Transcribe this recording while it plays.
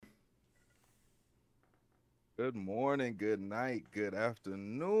Good morning, good night, good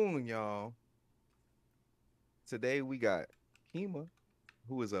afternoon, y'all. Today we got Kima,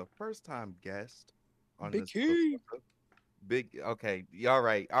 who is a first-time guest on Big this Key. motherfucker. Big, okay, all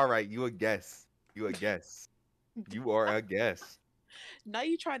right, you a guest. You a guest. You are a guest. Now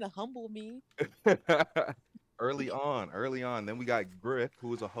you trying to humble me. Early on. Then we got Griff,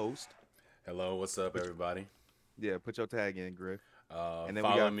 who is a host. Hello, what's up, Put, everybody? yeah, put your tag in, Griff. And then we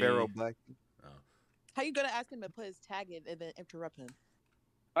Follow got Pharaoh me. Black. Oh, How you gonna ask him to put his tag in and then interrupt him?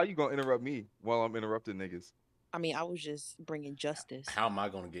 How you gonna interrupt me while I'm interrupting niggas? I mean, I was just bringing justice. how am I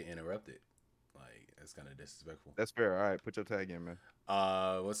gonna get interrupted? Like that's kind of disrespectful. That's fair. All right, put your tag in, man.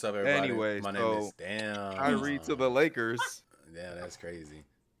 What's up, everybody? Anyway, My name so is Damn. Kyrie to the Lakers. Damn, that's crazy.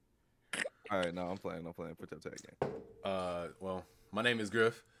 All right, no, I'm playing. Put your tag in. Well, my name is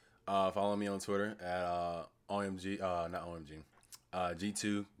Griff. Follow me on Twitter at OMG, not OMG,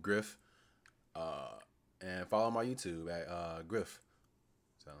 G2 Griff. And follow my YouTube at Griff.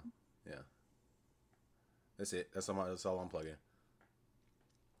 So, yeah. That's it. That's all I'm plugging.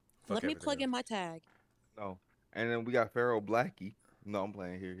 Let me plug in my tag. No. And then we got Pharaoh Blackie. No, I'm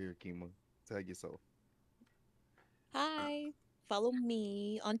playing here, Kima. Tag yourself. Hi. Follow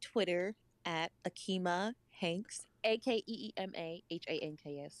me on Twitter at Akima Hanks,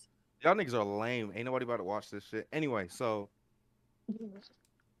 AKEEMAHANKS. Y'all niggas are lame. Ain't nobody about to watch this shit. Anyway, so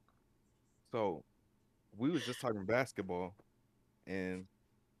we was just talking basketball, and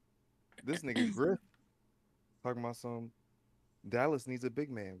this nigga Griff talking about some Dallas needs a big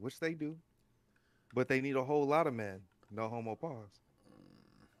man, which they do, but they need a whole lot of men. No homo pause.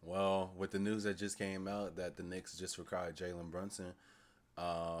 Well, with the news that just came out that the Knicks just acquired Jalen Brunson,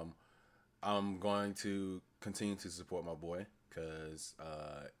 um, I'm going to continue to support my boy because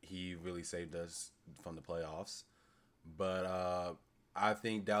he really saved us from the playoffs. But I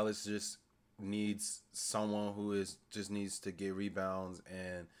think Dallas just needs someone who is just needs to get rebounds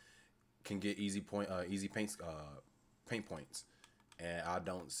and can get easy paint points. And I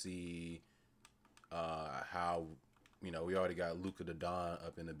don't see how we already got Luka the Don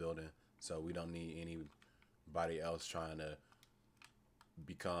up in the building, so we don't need anybody else trying to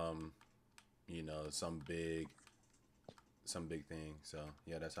become some big thing. So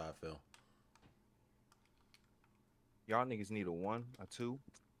yeah, that's how I feel. Y'all niggas need a one, a two,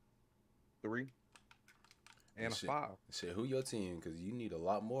 three, and a Shit, five. shit. Who your team? Because you need a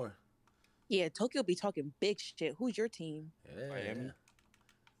lot more. Yeah, Tokyo be talking big shit. Who's your team? Yeah. Miami.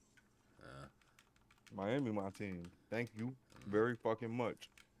 Uh, Miami, my team. Thank you very fucking much.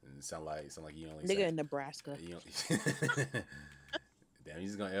 it sound like you only Nigga in Nebraska. you Damn, you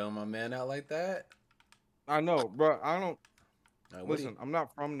just gonna L my man out like that? I know, bro. I don't What listen. I'm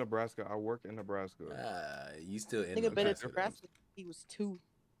not from Nebraska. I work in Nebraska. you still in Nigga been in Nebraska? Nebraska. He was 2.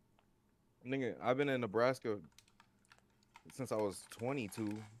 Nigga, I've been in Nebraska since I was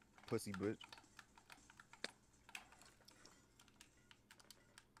 22. Pussy bitch.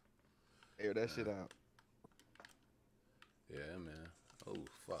 Air that shit out. Yeah, man. Oh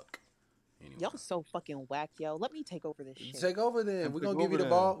fuck. Anyway. Y'all so fucking whack, yo. Let me take over this shit. Take over then. And We're take gonna give you over the then.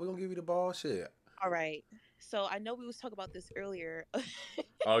 ball. We're gonna give you the ball. Shit. All right. So I know we was talking about this earlier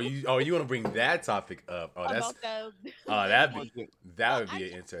You want to bring that topic up? Oh, that's about the. that Fuck be it. that Well, would I be an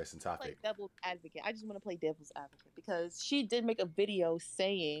just interesting play topic. devil's advocate. I just want to play devil's advocate because she did make a video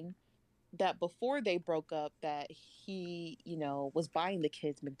saying that before they broke up, that he, was buying the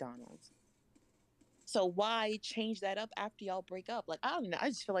kids McDonald's. So why change that up after y'all break up? Like, I don't know. I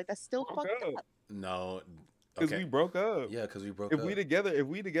just feel like that's still Broke fucked up. up. No. Cause Okay. we broke up. Yeah, because we broke If up. we together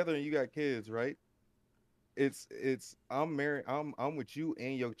and you got kids, right? It's I'm married. I'm with you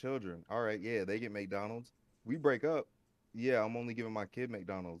and your children. All right, yeah, they get McDonald's. We break up. Yeah, I'm only giving my kid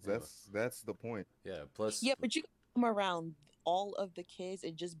McDonald's. Yeah. That's the point. Yeah. Plus, Yeah, but you can come around all of the kids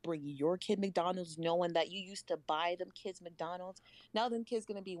and just bring your kid McDonald's, knowing that you used to buy them kids McDonald's. Now them kids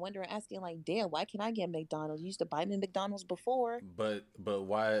gonna be wondering, asking like, "Damn, why can't I get McDonald's? You used to buy me McDonald's before." but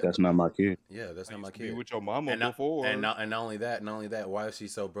why? That's not my kid. Yeah, that's I not my used to be kid. with your mama And not, before. not only that, why is she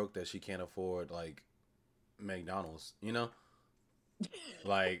so broke that she can't afford like McDonald's?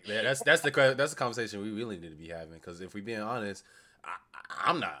 Like that's the conversation we really need to be having. Because if we being honest,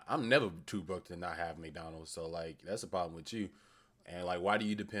 I'm never too broke to not have McDonald's. So like that's the problem with you. And like, why do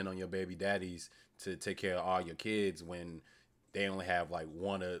you depend on your baby daddies to take care of all your kids when they only have like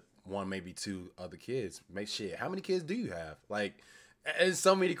one maybe two other kids? Make shit. How many kids do you have? Like, there's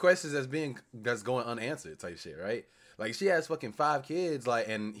so many questions that's going unanswered type shit, right? Like she has fucking 5 kids, like,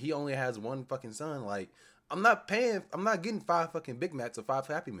 and he only has one fucking son. Like, I'm not getting 5 fucking Big Macs or 5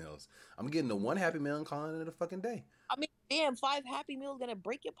 Happy Meals. I'm getting the one Happy Meal and calling it a fucking day. I mean, Damn, 5 Happy Meals gonna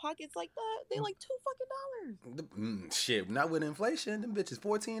break your pockets like that? They like $2 fucking. Shit, not with inflation. Them bitches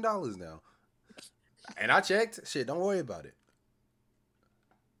 $14 now. And I checked. Shit, don't worry about it.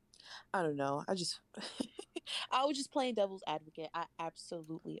 I don't know. I was just playing devil's advocate. I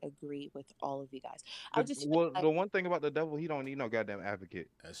absolutely agree with all of you guys. I just feel Well, like the one thing about the devil, he don't need no goddamn advocate.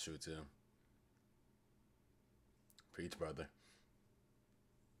 That's true too. Preach, brother.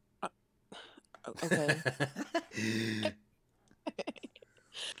 okay.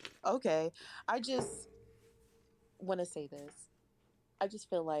 Okay. I just want to say this. I just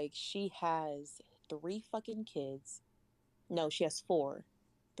feel like she has 3 fucking kids. No, she has 4.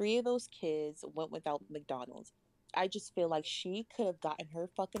 3 of those kids went without McDonald's. I just feel like she could have gotten her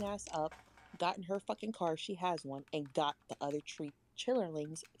fucking ass up, gotten her fucking car, she has one, and got the other 3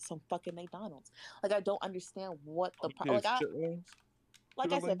 chillerlings some fucking McDonald's. Like I don't understand what the Kids, chitlins,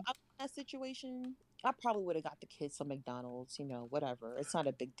 like I said, if chitterlings. I was in that situation, I probably would have got the kids some McDonald's, whatever. It's not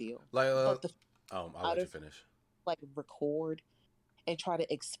a big deal. Like, But the I'll out let you of finish. like record and try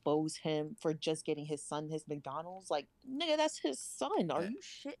to expose him for just getting his son his McDonald's, like nigga, that's his son. Are And, you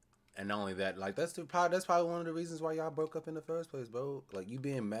shit? and not only that, like that's probably one of the reasons why y'all broke up in the first place, bro. Like you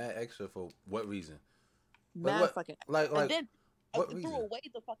being mad extra for what reason? Like Mad what? fucking. Like And then I what threw reason? away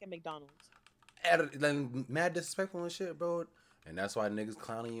the fucking McDonald's. Then mad disrespectful and shit, bro. And that's why niggas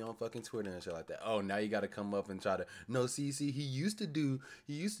clowning you on fucking Twitter and shit like that. Oh, now you got to come up and try to no. See, he used to do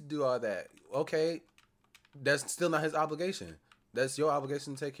all that. Okay, that's still not his obligation. That's your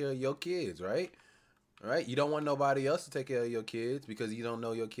obligation to take care of your kids, right? Right? You don't want nobody else to take care of your kids because you don't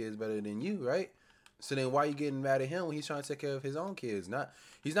know your kids better than you, right? So then why you getting mad at him when he's trying to take care of his own kids?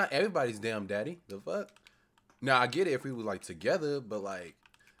 He's not everybody's damn daddy. The fuck? Now I get it if we was like together, but like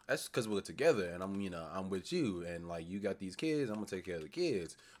that's because we're together and I'm with you and like you got these kids, I'm gonna take care of the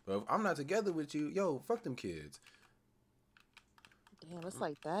kids. But if I'm not together with you, yo, fuck them kids. Damn, it's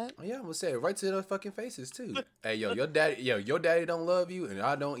like that. Oh, yeah, I'm gonna say it right to their fucking faces too. Hey, your daddy don't love you and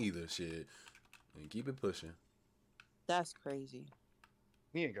I don't either. Shit, and keep it pushing. That's crazy.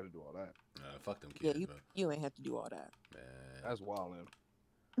 He ain't got to do all that. Fuck them Yeah, kids, you ain't have to do all that. man. That's wild.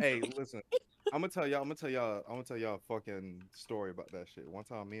 Hey, listen, I'm gonna tell y'all a fucking story about that shit. One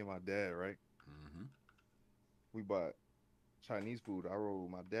time, me and my dad, right? Mm-hmm. We bought Chinese food. I rode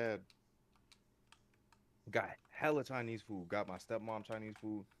with my dad. Got hella Chinese food. Got my stepmom Chinese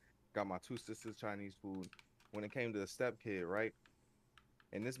food. Got my 2 sisters Chinese food. When it came to the step kid, right?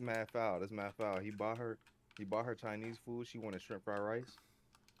 And this mad foul. He bought her Chinese food. She wanted shrimp fried rice.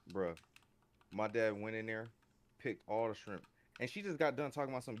 Bruh. My dad went in there, picked all the shrimp. And she just got done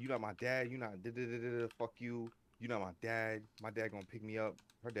talking about something. You not my dad. You not fuck you. You not my dad. My dad gonna pick me up.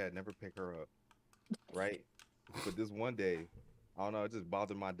 Her dad never picked her up. Right? But this one day, I don't know, it just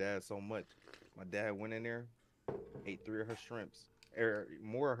bothered my dad so much. My dad went in there, ate 3 of her shrimps.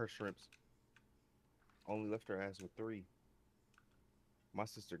 More of her shrimps. Only left her ass with 3. My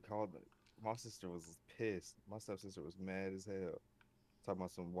sister called it. My sister was pissed. My stepsister was mad as hell. Talking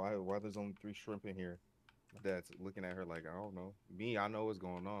about why there's only 3 shrimp in here. My dad's looking at her like, I don't know. Me, I know what's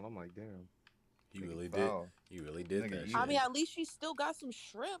going on. I'm like, damn. You nigga really foul. did. You really did Nigga, that you- shit. I mean, at least she still got some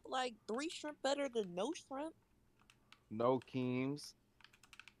shrimp. Like 3 shrimp better than no shrimp. No, Keems.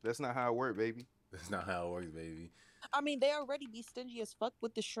 That's not how it works, baby. That's not how it works, baby. I mean, they already be stingy as fuck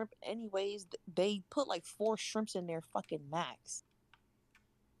with the shrimp anyways. They put like 4 shrimps in their fucking max.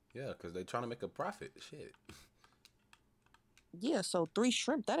 Yeah, because they trying to make a profit. Shit. Yeah, so 3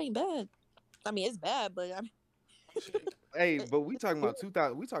 shrimp, that ain't bad. I mean, it's bad, but I mean, Shit. Hey, but we talking about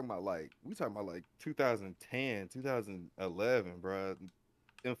 2000. We talking about like 2010, 2011, bro.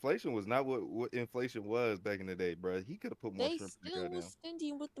 Inflation was not what inflation was back in the day, bro. He could have put more they shrimp in the still goddamn. was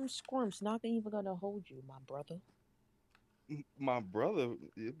stingy with them scrumps. Not even gonna hold you, my brother. My brother,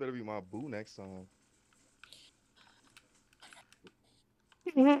 it better be my boo next song.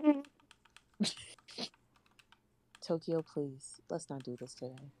 Tokyo, please, let's not do this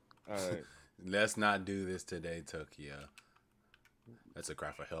today. All right. Let's not do this today, Tokyo. That's a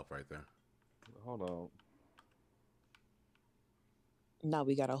cry for help right there. Hold on. Now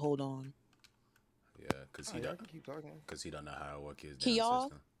we gotta hold on. Yeah, because Oh, he yeah, I don't. can keep talking. Because he don't know how to work his Can damn y'all?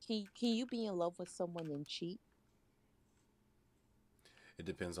 system. Can you be in love with someone and cheat? It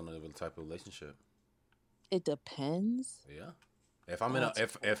depends on the type of relationship. It depends. Yeah. If I'm in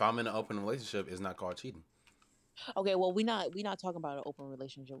if I'm in an open relationship, it's not called cheating. Okay, well, we not talking about an open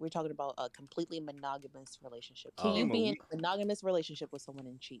relationship. We're talking about a completely monogamous relationship. Can Oh. you Kima, be in a monogamous relationship with someone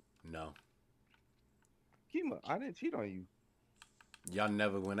and cheat? No. Kima, I didn't cheat on you. Y'all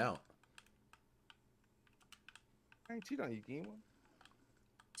never went out. I ain't cheat on you, Kima.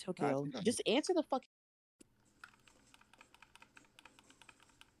 Tokyo, cheat on just answer the fucking.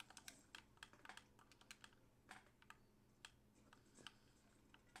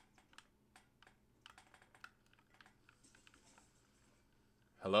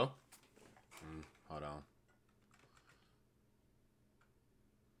 Hello? Hold on.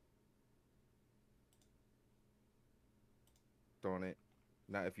 On it.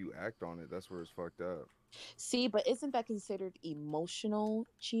 Not if you act on it. That's where it's fucked up. See, but isn't that considered emotional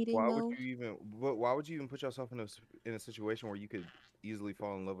cheating Why would though? you even? Why would you even put yourself in a situation where you could easily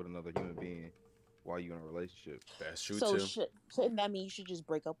fall in love with another human being while you're in a relationship? That's true So too. shouldn't that mean you should just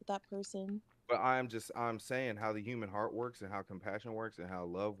break up with that person? But I'm saying how the human heart works and how compassion works and how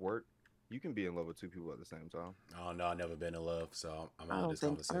love works. You can be in love with two people at the same time. Oh no, I've never been in love, so I'm I out of don't this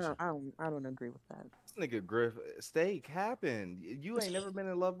think conversation. I don't agree with that. This nigga Griff, stay capping. You ain't never been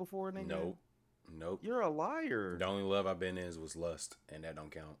in love before, nigga. Nope. Nope. You're a liar. The only love I've been in was lust, and that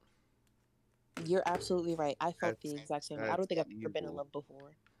don't count. You're absolutely right. I felt That's the exact same way. I don't think I've ever been in evil. love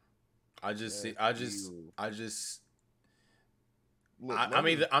before. I just see. Evil. I just. Look, I'm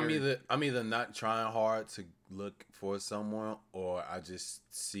either not trying hard to look for someone, or I just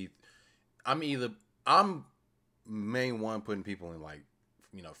see. I'm main one putting people in like,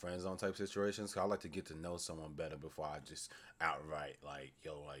 friend zone type situations. 'Cause I like to get to know someone better before I just outright like,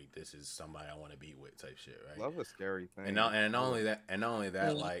 yo, like this is somebody I want to be with type shit, right? Love a scary thing. And not only that,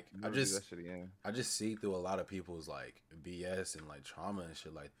 like Never do that shit again. I just see through a lot of people's like BS and like trauma and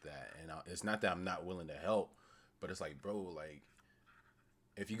shit like that. And it's not that I'm not willing to help, but it's like, bro, like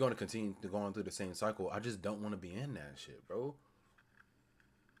if you're going to continue to going through the same cycle, I just don't want to be in that shit, bro.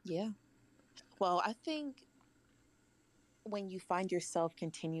 Yeah. Well, I think when you find yourself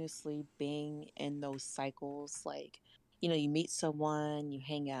continuously being in those cycles, like, you meet someone, you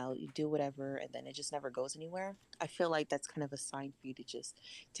hang out, you do whatever, and then it just never goes anywhere. I feel like that's kind of a sign for you to just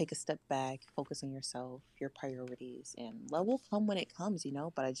take a step back, focus on yourself, your priorities, and love will come when it comes,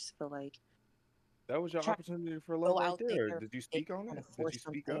 But I just feel like That was your try opportunity for to love go right out there. there Did you and speak on kind it? of Did you force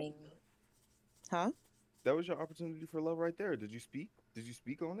speak up? something. Huh? That was your opportunity for love right there. Did you speak? Did you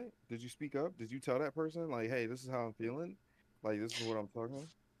speak on it? Did you speak up? Did you tell that person like, "Hey, this is how I'm feeling. Like, this is what I'm talking.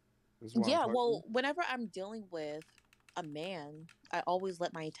 This is what I'm Yeah, talking." well, whenever I'm dealing with a man, I always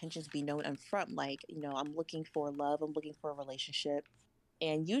let my intentions be known up front. Like, I'm looking for love, I'm looking for a relationship.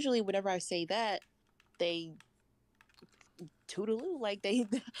 And usually, whenever I say that, they toodaloo, like they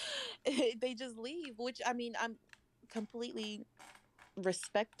they just leave. Which I mean, I'm completely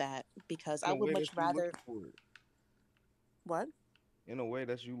respect that because In I a would way much that you rather looking for it. what In a way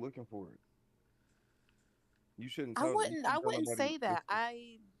that's you looking for it. You shouldn't I tell. You wouldn't I shouldn't tell wouldn't nobody. say that.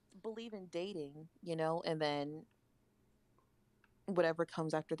 I believe in dating, and then whatever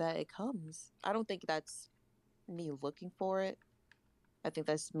comes after that, it comes. I don't think that's me looking for it. I think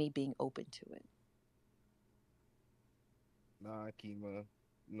that's me being open to it. Nah, Kima.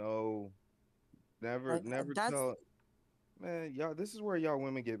 No, Like never that's tell. Man, y'all. This is where y'all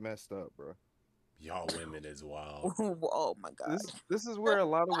women get messed up, bro. Y'all women is wild. oh my god. This is where a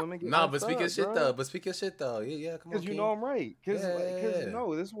lot of women get Nah, messed but speak your up, shit bro. though. But speak your shit though. Yeah, come on, Cause you King. know I'm right. Cause Yeah, like, cause yeah.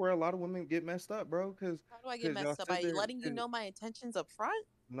 no, this is where a lot of women get messed up, bro. How do I get Y'all messed up sit by there. letting you know my intentions up front?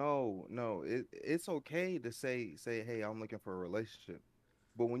 No. It's okay to say, hey, I'm looking for a relationship.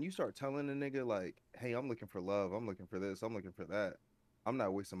 But when you start telling a nigga like, hey, I'm looking for love, I'm looking for this, I'm looking for that, I'm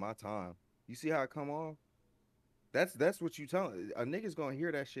not wasting my time. You see how it come off? That's what you tell a nigga's gonna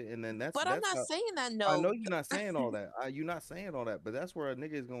hear that shit, and then But I'm that's not how saying that I know no. you're not saying all that. You're not saying all that, but that's where a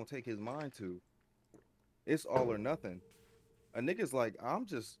nigga is gonna take his mind to. It's all or nothing. A nigga's like, I'm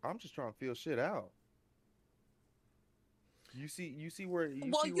just trying to feel shit out. You see where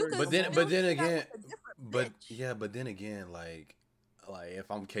Well, you it could But come then, off? still but then do that again, with a different but bitch. yeah, but then again, like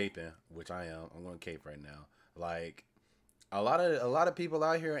if I'm caping, which I am, I'm going to cape right now. Like a lot of people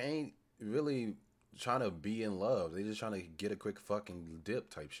out here ain't really trying to be in love. They just trying to get a quick fucking dip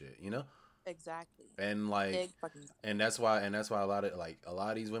type shit, Exactly. And like, Fucking. and that's why a lot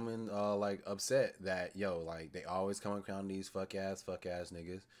of these women are like upset that like they always come around these fuck ass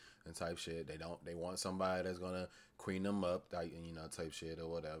niggas and type shit. They want somebody that's gonna queen them up, like, type shit or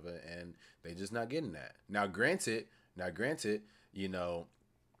whatever, and they just not getting that. Now granted,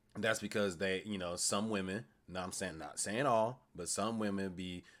 that's because they, some women. No, I'm saying not saying all, but some women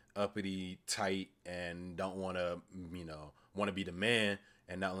be uppity, tight, and don't want to be the man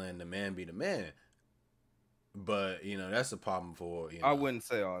and not letting the man be the man. But that's a problem for I wouldn't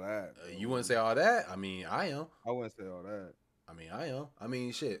say all that. you wouldn't say all that. I mean, I am. I wouldn't say all that. I am. I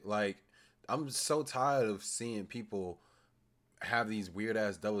mean, shit. Like, I'm so tired of seeing people have these weird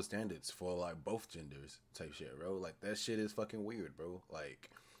ass double standards for like both genders type shit, bro. Like that shit is fucking weird, bro. Like,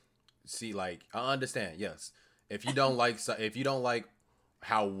 see, like I understand. Yes, if you don't like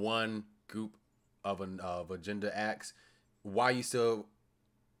how one group of a gender acts, why you still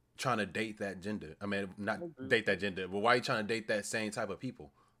trying to date that gender? I mean, not agree. date that gender, but why you trying to date that same type of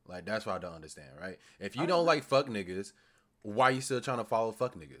people? Like, that's what I don't understand, right? If you I don't agree. like fuck niggas, why you still trying to follow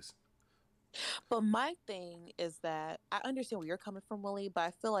fuck niggas? But my thing is that I understand where you're coming from, Willie, but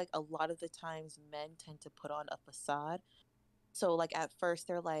I feel like a lot of the times men tend to put on a facade. So, like, at first,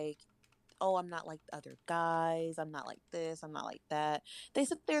 they're like, oh, I'm not like other guys. I'm not like this. I'm not like that. They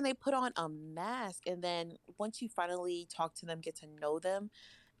sit there and they put on a mask. And then once you finally talk to them, get to know them,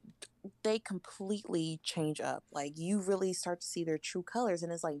 they completely change up. Like, you really start to see their true colors.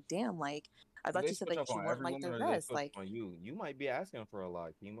 And it's like, damn, like, I Do thought they you said switch up that you on weren't every like the woman, or do they rest. switch Like, up on you? You might be asking for a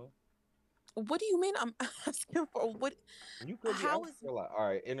lot, Kima. what do you mean I'm asking for what? You could be How asking is for a lot. All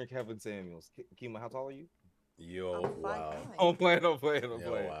right, enter Kevin Samuels. Kima, how tall are you? Yo, I'm wow. 5'9"? I'm playing. I'm playing. I'm Yo,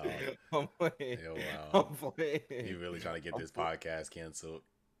 playing. wow. I'm playing. Yo, wow. I'm playing. You really trying to get I'm this podcast canceled?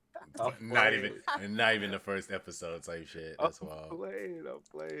 I'm Not even, playing. not even the first episode type shit. I'm That's wild. playing. I'm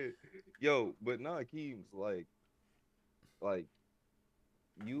playing. Yo, but nah, Keems, like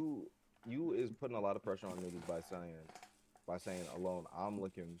you is putting a lot of pressure on niggas by saying alone. I'm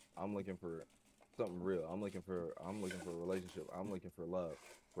looking for something real. I'm looking for a relationship. I'm looking for love,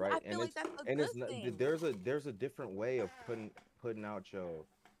 right? I feel like that's a And good it's not, thing. there's a different way of putting out your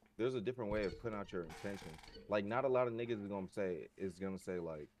there's a different way of putting out your intentions. Like not a lot of niggas is gonna say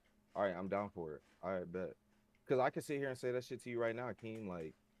like, all right, I'm down for it. All right, bet. Cause I can sit here and say that shit to you right now, Keem.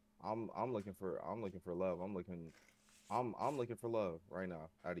 Like I'm looking for love. I'm looking for love right now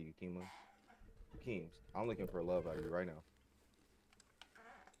out of you, Keema. Keems. I'm looking for love out of you right now.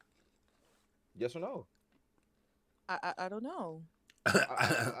 Yes or no? I don't know.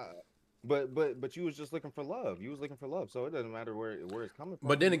 But you was just looking for love. You was looking for love. So it doesn't matter where it's coming from.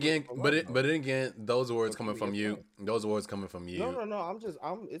 But then You looking again, for love, though. but then again, those words So coming Keema, from yes or you. no? Those words coming from No, you. no.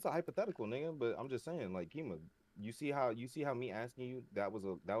 I'm. It's a hypothetical, nigga. But I'm just saying, like Keema, you see how me asking you that was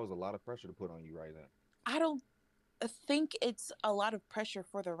a lot of pressure to put on you right now. I don't think it's a lot of pressure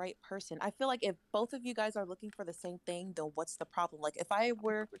for the right person. I feel like if both of you guys are looking for the same thing, then what's the problem? Like if a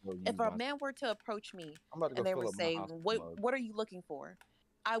man were to approach me I'm about to go and they fill were up my say, hospital "What mug. what are you looking for?"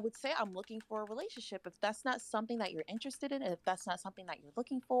 I would say I'm looking for a relationship. If that's not something that you're interested in, and if that's not something that you're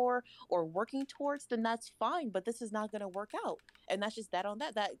looking for or working towards, then that's fine. But this is not going to work out, and that's just that on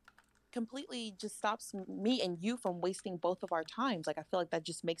that. That completely just stops me and you from wasting both of our times. Like I feel like that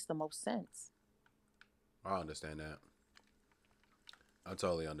just makes the most sense. I understand that. I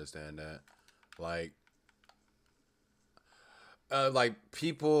totally understand that. Like,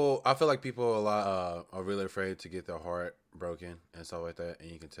 people, I feel like people a lot are really afraid to get their heart broken and stuff like that,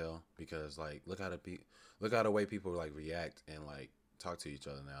 and you can tell because like look how the way people like react and like talk to each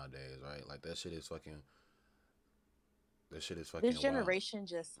other nowadays, right? Like that shit is fucking This wild. generation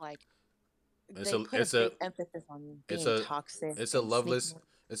just like It's they a put a it's a big emphasis on it's being a toxic it's a and loveless sneaking.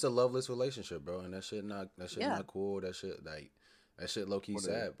 relationship, bro, and that shit Yeah, not cool. That shit low key What is?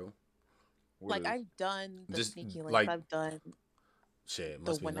 sad, bro. What like is? I've done the Just sneaky links. like I've done shit, it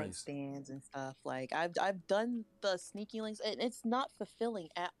the must be one night nice. stands and stuff. Like I've done the sneaky links, and it's not fulfilling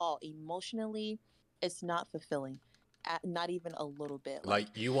at all. Emotionally, it's not fulfilling, not even a little bit. Like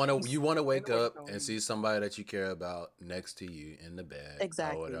Like you you wanna Ain't wake nobody up telling and you. see somebody that you care about next to you in the bed or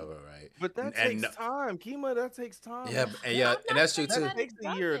exactly. whatever, right? But that And takes time, Kima. That takes time. yeah, and yeah, I'm and not that's true saying That too. that takes it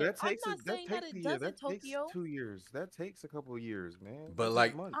a year. doesn't. I'm not That saying that takes a it year. That doesn't, takes Tokyo. 2 years. That takes a couple of years, man. But That takes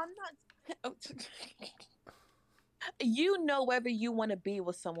like, months. I'm not. You know whether you want to be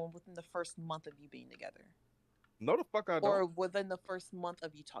with someone within the first month of you being together No, the fuck I or don't. within the first month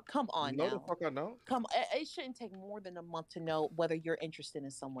of you talk. Come on No, the now. fuck I don't. Come, it shouldn't take more than a month to know whether you're interested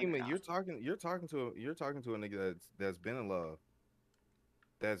in someone or Kima, not. you're talking to a nigga that's been in love,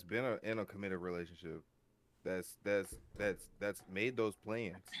 that's been in a committed relationship, that's made those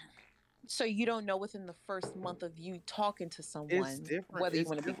plans. So you don't know within the first month of you talking to It's someone different. whether you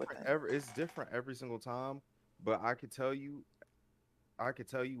want to be with them. It's different every single time. But I could tell you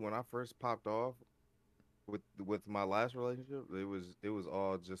when I first popped off with my last relationship, it was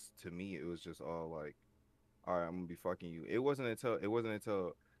all just to me. It was just all like, all right, I'm gonna be fucking you. It wasn't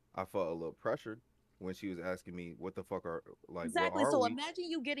until I felt a little pressured when she was asking me what the fuck are like what Exactly. are So we? imagine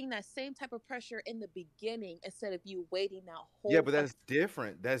you getting that same type of pressure in the beginning instead of you waiting that Yeah, whole but fucking. that's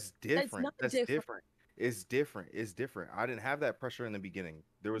different. That's That's different. not That's different. different. It's different. It's different. I didn't have that pressure in the beginning.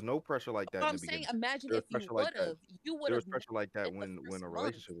 There was no pressure like that But in I'm the saying, beginning. imagine There was if you pressure like would that. have, you would There have was known pressure like that in the when first a month.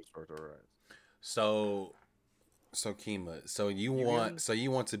 relationship was first arise. so Kima, You hear me? so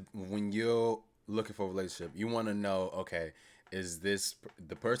you want to when you're looking for a relationship, you want to know, okay, is this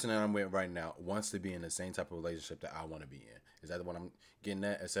the person that I'm with right now wants to be in the same type of relationship that I want to be in? Is that what I'm getting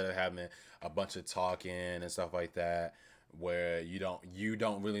at? Instead of having a bunch of talking and stuff like that, where you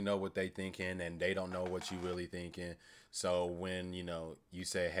don't really know what they thinking and they don't know what you really thinking. So when you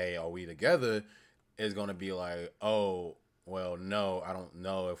say, "Hey, are we together?" It's gonna be like, "Oh, well, no, I don't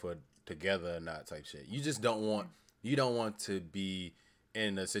know if we're together or not," type shit. You don't want to be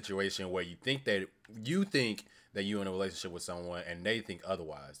in a situation where you think that you're in a relationship with someone and they think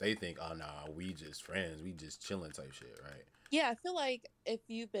otherwise. They think, "Oh, nah, we just friends, we just chilling," type shit, right? Yeah, I feel like if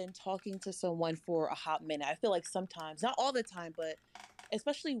you've been talking to someone for a hot minute, I feel like sometimes, not all the time, but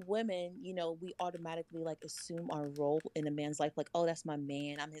especially women, we automatically like assume our role in a man's life, like, oh, that's my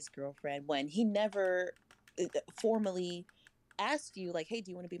man, I'm his girlfriend, when he never formally asked you, like, hey, do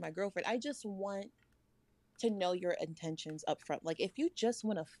you want to be my girlfriend? I just want to know your intentions up front. Like, if you just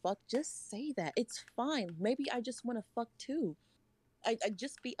want to fuck, just say that. It's fine. Maybe I just want to fuck too. I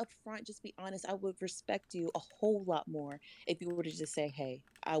just be upfront, just be honest. I would respect you a whole lot more if you were to just say, "Hey,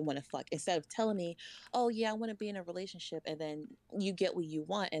 I want to fuck," instead of telling me, "Oh yeah, I want to be in a relationship," and then you get what you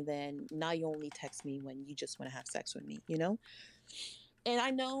want, and then now you only text me when you just want to have sex with me, And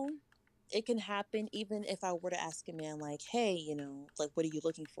I know it can happen even if I were to ask a man, like, "Hey, like, what are you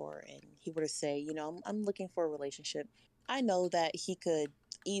looking for?" And he were to say, I'm looking for a relationship." I know that he could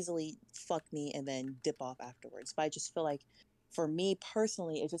easily fuck me and then dip off afterwards, but I just feel like for me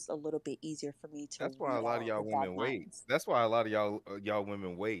personally, it's just a little bit easier for me to That's why a weed lot of out the y'all bad women wait. signs. That's why a lot of y'all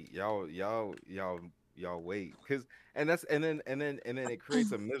women wait. Y'all wait because and then it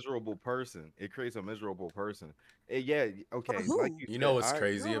creates a miserable person. It creates a miserable person. Yeah, For okay, like who? you You know said, what's I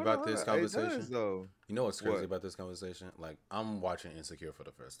crazy no no about no, this no, it does conversation? though. You know what's crazy What? about this conversation? Like, I'm watching Insecure for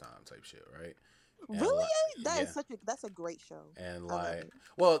the first time, type shit, right? And Really? like, That yeah, is that's a great show. and I love like, it.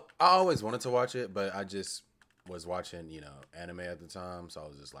 well, I always wanted to watch it, but I just was watching, anime at the time, so I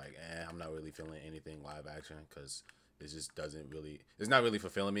was just like, I'm not really feeling anything live action because it just it's not really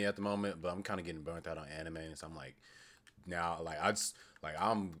fulfilling me at the moment. But I'm kind of getting burnt out on anime, and so I'm like, now, like,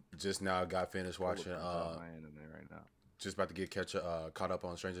 I'm just now got finished Totally watching, burnt out my anime right now. just about to get caught up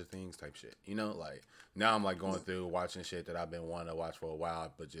on Stranger Things type shit. Like now I'm like going through watching shit that I've been wanting to watch for a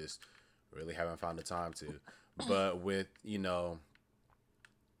while, but just really haven't found the time to. But with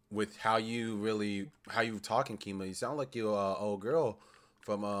how you talking, Kima, you sound like your old girl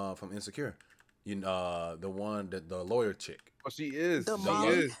from Insecure. The one that the lawyer chick. Well, she is. The The She lo-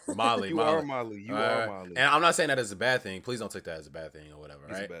 Molly. is. Molly, You are Molly. Molly. You are Alright. Molly. And I'm not saying that as a bad thing. Please don't take that as a bad thing or whatever,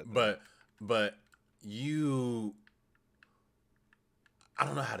 It's a right? bad thing. But you, I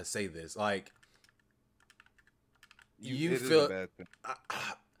don't know how to say this. Like, you It is a feel bad thing.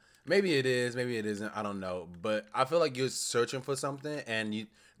 maybe it is, maybe it isn't. I don't know, but I feel like you're searching for something, and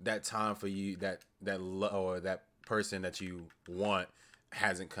that time for you or that person that you want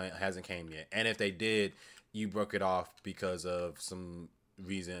hasn't came yet. And if they did, you broke it off because of some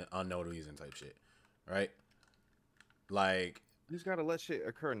unknown reason type shit, right? Like, You just gotta let shit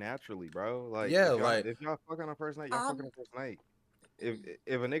occur naturally, bro. Like yeah, if y'all like if y'all fuck on a first night, y'all fuck on Um, a first night. If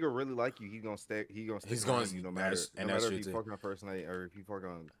a nigga really like you, he gonna stay. He gonna stick he's going, around you no matter that's no and that's matter if true he too. fuck on a first night or if he fuck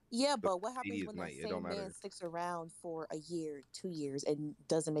on yeah, the but what happens 80th when that night. It don't same man matter. sticks around for a year, 2 years, and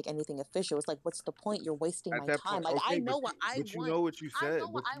doesn't make anything official? It's like, what's the point? You're wasting At my that time. point, Like, I okay, know what I but you want. know what you I know said,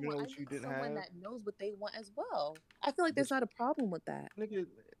 what but I you want. know I what you need didn't someone have. that knows what they want as well. I feel like But there's not a problem with that. nigga,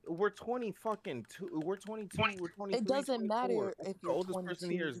 we're 20 fucking two. We're 22. We're It 23, doesn't 24. matter if The you're oldest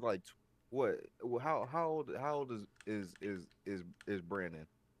person here 22. is like what? How old is Brandon?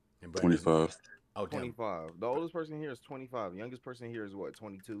 And Brandon's 25. 25. The oldest person here is 25. Youngest person here is what,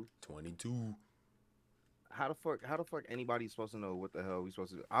 22? 22. How the fuck anybody's supposed to know what the hell we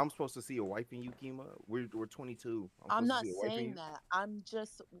supposed to do? I'm supposed to see a wife in you, Kima. We're 22. I'm I'm supposed to not see a wife in saying you. that. I'm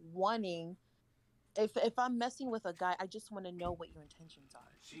just wanting, if I'm messing with a guy, I just want to know what your intentions are.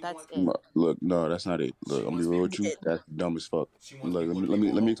 That's it. Look, no, that's not it. Look, She I'm gonna be wants real with people. you. It- That's dumb as fuck. She wants Look, people to let be me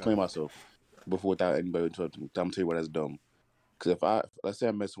more let me open. explain myself before without anybody interrupting. I'm gonna tell you why that's dumb. Because let's say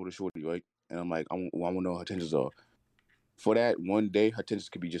I'm messing with a shorty, right? And I'm like, I want to know what her intentions are. For that one day, her intentions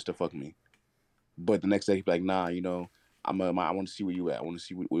could be just to fuck me. But the next day, he'd be like, nah, I want to see where you at. I want to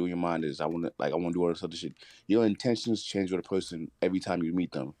see where your mind is. I want to do all this other shit. Your intentions change with a person every time you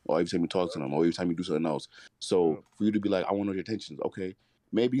meet them, or every time you talk to them, or every time you do something else. So Yup. for you to be like, I want to know your intentions. Okay,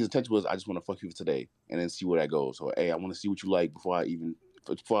 maybe his intention was, I just want to fuck you for today, and then see where that goes. Or hey, I want to see what you like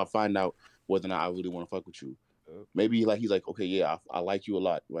before I find out whether or not I really want to fuck with you. Yup. Maybe like he's like, okay, yeah, I like you a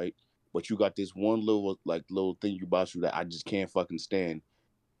lot, right? But you got this one little thing about you that I just can't fucking stand,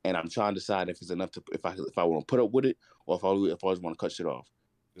 and I'm trying to decide if it's enough to if I want to put up with it, or if I just want to cut shit off.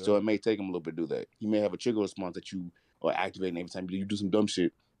 So it Yup. may take him a little bit to do that. He may have a trigger response that you are activating every time you do some dumb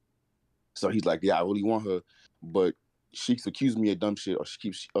shit. So he's like, yeah, I really want her, but she's accused me of dumb shit, or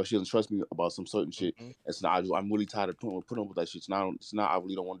she doesn't trust me about some certain shit. Mhm. It's not. I'm really tired of putting up with that shit. It's not. I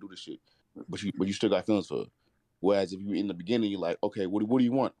really don't want to do this shit. But you still got feelings for her. Whereas if you in the beginning, you're like, okay, what do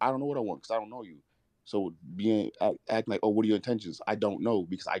you want? I don't know what I want because I don't know you. So acting like, oh, what are your intentions? I don't know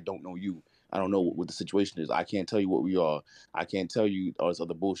because I don't know you. I don't know what the situation is. I can't tell you what we are. I can't tell you all this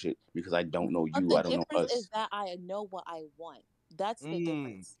other bullshit because I don't know But you. the I don't know difference us. is that I know what I want. That's the Mm.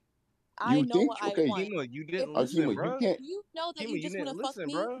 difference. I You know think? what I Okay, want. Kima, you If didn't you listen, Kima, you bro. can't. you know that Kima, you you just want to didn't fuck listen,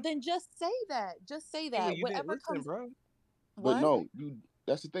 me, bro. then just say that. Just say Kima, that. you didn't Whatever listen, comes. bro. But What? no,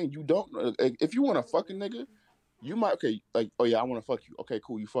 that's the thing. You don't. If you want to fuck a nigga, you might. Okay, like, oh yeah, I want to fuck you. Okay,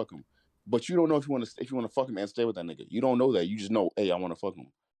 cool, you fuck him. But you don't know if you want to fuck him and stay with that nigga. You don't know that. You just know, hey, I want to fuck him.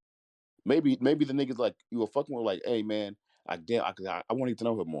 Maybe the nigga's like you were fucking with, like, hey man, I want to get to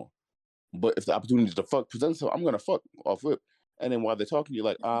know her more. But if the opportunity to fuck presents itself, I'm gonna fuck off rip. And then while they're talking, you're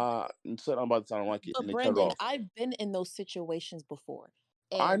like, instead I'm about to sound like it, But and they cut it Brandon, off. I've been in those situations before,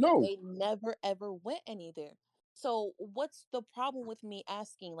 I and know. they never ever went anywhere. So what's the problem with me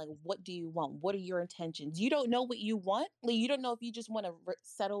asking, like, what do you want? What are your intentions? You don't know what you want. Like, you don't know if you just want to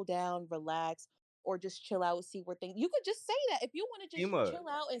settle down, relax, or just chill out, see where things. You could just say that if you want to just Kima, chill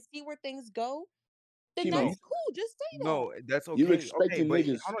out and see where things go. Then Kima, no, that's cool. Just say that. no, that's you're okay. Okay, expecting but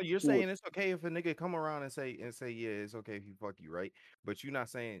niggas hold on, you're who saying it's okay if a nigga come around and say yeah, it's okay if you fuck you, right? But you're not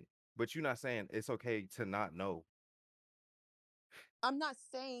saying it's okay to not know. I'm not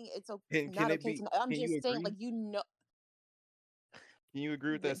saying it's Can not it okay to be? know. I'm Can you just saying, agree? like, you know, Can you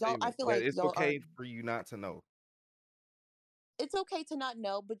agree with that y'all. I statement feel that like it's y'all are. okay for you not to know? It's okay to not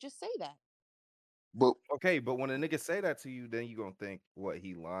know, but just say that. but Okay, but when a nigga say that to you, then you gonna think what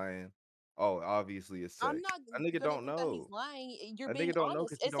he lying? Oh, obviously it's I'm sex. not A nigga gonna don't think that he's know. lying. You're A being nigga don't know honest.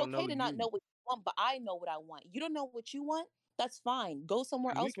 because he It's don't okay know to not you. know what you want, but I know what I want. You don't know what you want? That's fine. Go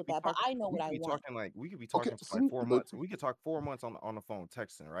somewhere And we else could with be that. But talking. I know We what could I be want. talking like we could be okay, talking for like see, four but months. We could talk 4 months on the phone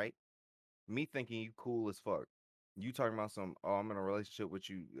texting, right? Me thinking you cool as fuck. You talking about some? Oh, I'm in a relationship with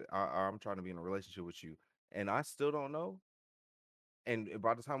you. I'm trying to be in a relationship with you, and I still don't know. And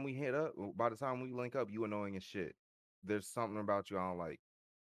by the time we hit up, by the time we link up, you annoying as shit. There's something about you I don't like.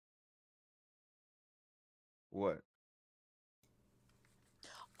 What?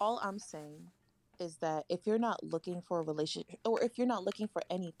 All I'm saying is that if you're not looking for a relationship or if you're not looking for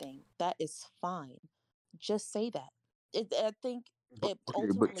anything, that is fine. Just say that. I think but it okay,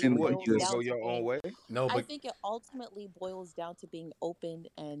 but ultimately And Kima, what? you boils You gonna just go down to your own being way? No, I but think it ultimately boils down to being open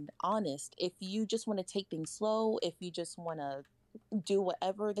and honest. If you just want to take things slow, if you just want to do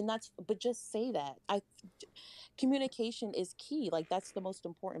whatever, then that's, but just say that. Communication is key. Like, that's the most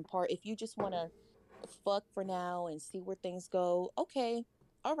important part. If you just want to fuck for now and see where things go, okay,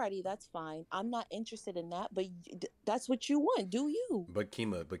 alrighty, that's fine. I'm not interested in that, but that's what you want. Do you?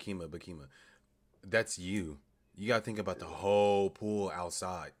 Kima, that's you. You gotta think about the whole pool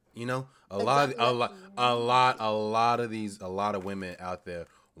outside. You know, Exactly. That's me. a lot of women out there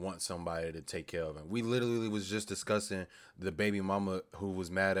want somebody to take care of them. We literally was just discussing the baby mama who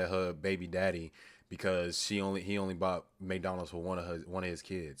was mad at her baby daddy because he only bought McDonald's for one of his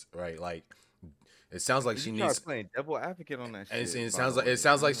kids, right? Like, it sounds like You she try needs, playing devil advocate on that and shit. it By the sounds like way,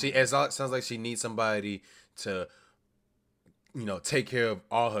 sounds like she needs somebody to, take care of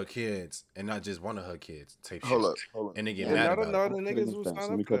all her kids and not just one of her kids type shit. hold up. And they get Yeah. and mad not about it. another Let me cut in niggas real will fast.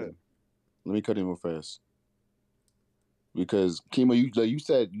 sign up for that. Let me cut in real fast. Because Kima,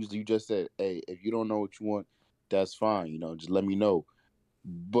 you just said, hey, if you don't know what you want, that's fine. Just let me know.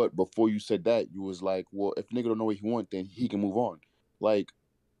 But before you said that, you was like, well, if nigga don't know what he want, then he can move on. Like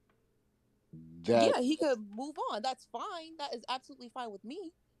that. Yeah, he could move on. That's fine. That is absolutely fine with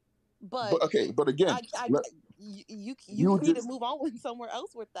me. But But okay, but again, you you need to just move on with somewhere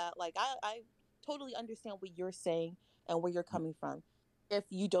else with that. Like, I totally understand what you're saying and where you're coming from. If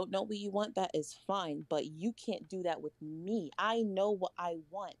you don't know what you want, that is fine, but you can't do that with me. I know what I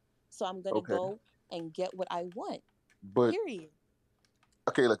want, so I'm gonna okay. go and get what I want. But Period.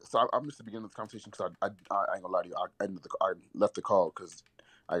 okay, like so, I'm just the beginning of the conversation because I ain't gonna lie to you. I left the call because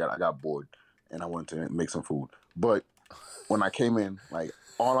I got bored and I wanted to make some food. But when I came in, like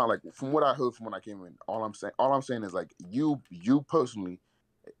from what I heard from when I came in, all I'm saying is like you personally,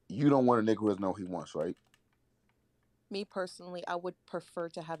 you don't want a nigga who doesn't know what he wants, right? Me personally, I would prefer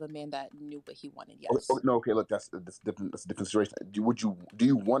to have a man that knew what he wanted. Okay, Yes. no, okay, look, that's different. That's a different situation. Do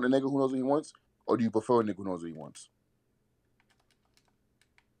you want a nigga who knows what he wants, or do you prefer a nigga who knows what he wants?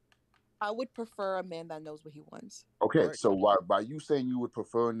 I would prefer a man that knows what he wants. Okay, Correct. so by you saying you would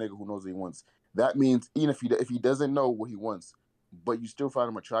prefer a nigga who knows what he wants, that means even if he doesn't know what he wants, but you still find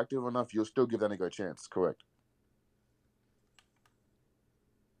him attractive enough, you'll still give that nigga a chance. Correct?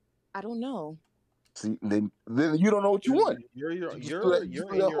 I don't know. See, then you don't know what you want. You're You in still that your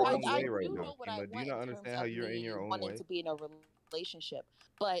whole own I way thing. right do now, know what I Kima. Do you want not in terms understand how of you're in me your own wanting way? to be in a relationship,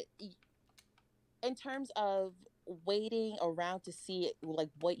 but in terms of waiting around to see like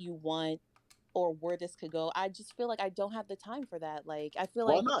what you want or where this could go, I just feel like I don't have the time for that. Like I feel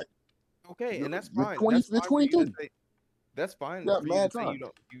Why like not? Okay, and that's You're fine. 20. That's You're fine for you to 22. say. That's fine You got for you to mad say time. you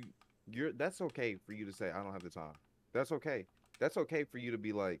don't you're that's okay for you to say I don't have the time. That's okay. That's okay for you to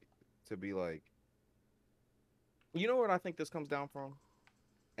be like you know what I think this comes down from?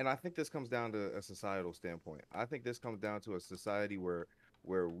 And I think this comes down to a societal standpoint. I think this comes down to a society where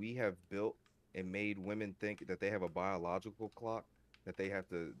we have built and made women think that they have a biological clock that they have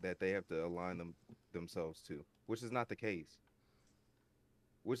to align themselves to, which is not the case.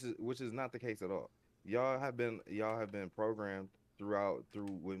 Which is not the case at all. Y'all have been programmed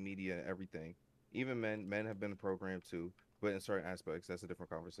through with media and everything. Even men have been programmed too, but in certain aspects, that's a different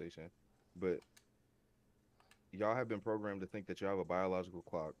conversation. But y'all have been programmed to think that you have a biological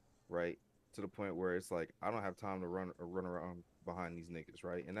clock, right? To the point where it's like I don't have time to run around behind these niggas,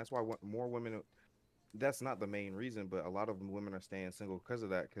 right? And that's why more women. That's not the main reason, but a lot of women are staying single because of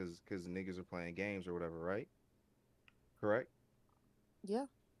that, because niggas are playing games or whatever, right? Correct? yeah,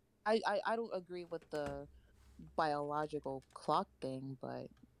 I don't agree with the biological clock thing, but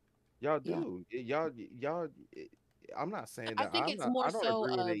Y'all yeah, do. I'm not saying I that think it's more I don't so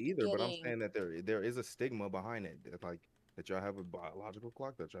agree with it of either, but I'm getting. saying that there is a stigma behind it. That like that y'all have a biological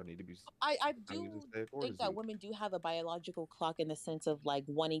clock that y'all need to be I I need to do stay think accordingly. that women do have a biological clock in the sense of like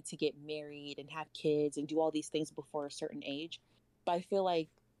wanting to get married and have kids and do all these things before a certain age. But I feel like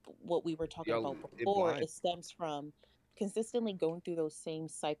what we were talking Y'all about it before, blind, it stems from consistently going through those same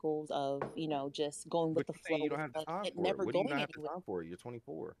cycles of, just going with but the you're saying flow you don't with have the men time and for it. never What do you going not have the anywhere. time for it? You're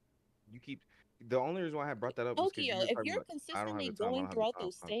 24. You keep the only reason why I brought that up was because Tokyo, you were if talking you're about I don't have consistently the time. I going don't have the throughout time.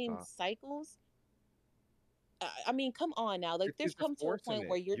 those I don't have same the time. cycles, I mean, come on now. Like, Because there's you're come to a forcing point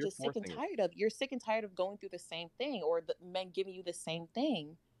where it. you're You're just sick and forcing it. tired of. You're sick and tired of going through the same thing, or the men giving you the same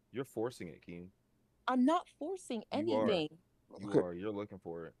thing. You're forcing it, Keen. I'm not forcing You are. anything. You Okay. are. You're looking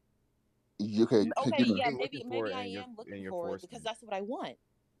for it. Okay. Hey, Okay, give me. yeah, You're looking for maybe it I and am looking you're for it forcing because it. that's what I want.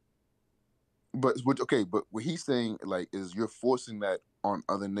 Okay, but what he's saying like is you're forcing that on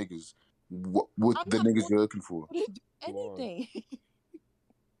other niggas. What I'm the not niggas forcing you're looking for? you to do You are. anything.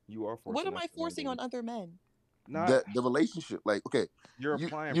 You are What forcing am that I shit on forcing on niggas. other men? Not That the relationship, like, okay, you're you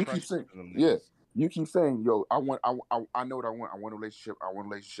applying you keep pressure saying, to them yeah, niggas. you keep saying, yo, I know what I want. I want a relationship. I want a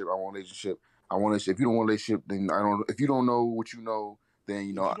relationship. I want a relationship. I want a relationship. If you don't want a relationship, then I don't. If you don't know what you know, then If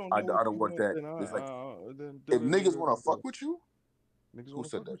you don't know what I don't you want want, that. then It's like then if niggas want to fuck with you, niggas who want to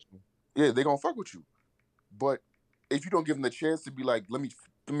said fuck that? with you. Yeah, they gonna fuck with you. But if you don't give them the chance to be like, let me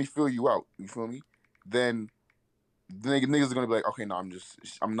feel you out. You feel me? Then the niggas are gonna be like, okay, no,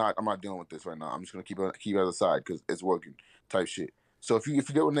 I'm not dealing with this right now. I'm just gonna keep it at the side because it's working, type shit. So if you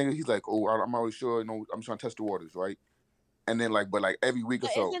get with a nigga, he's like, oh, I'm not really sure. You know, I'm just trying to test the waters, right? And then but like every week or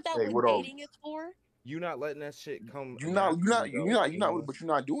But so, isn't that hey, what what are dating is for? You not letting that shit come you not naturally though, Kima. but you're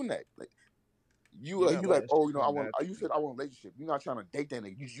not doing that. Like You're not you letting like, that oh, shit you know, come you said naturally. I want a relationship. You're not trying to date that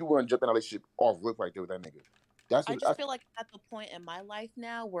nigga. You want to jump in a relationship off rip right there with that nigga. That's I what. just feel like I'm at the point in my life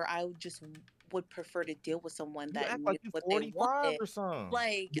now where I just would prefer to deal with someone You that act knew like you what they 45 wanted. or something.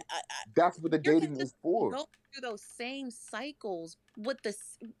 Like, That's what the you're dating is consistently for. going through those same cycles with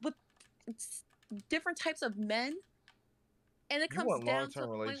different types of men, and it You comes want long down to term a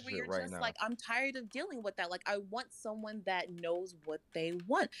point where relationship you're right just now. like, I'm tired of dealing with that. Like, I want someone that knows what they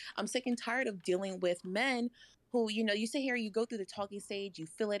want. I'm sick and tired of dealing with men who, you sit here, you go through the talking stage, you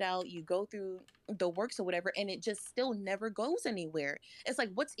fill it out, you go through the works or whatever, and it just still never goes anywhere. It's like,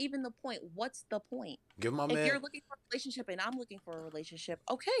 what's even the point? What's the point? Give my If man. you're looking for a relationship and I'm looking for a relationship,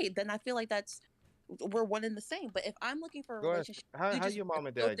 okay, then I feel like we're one and the same. But if I'm looking for a Go ask relationship, how you just your want mom to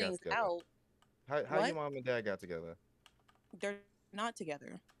and fill dad got things together. out. How your What? mom and dad got together. They're not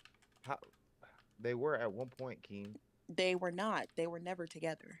together. How they were at one point, Keen. They were not. They were never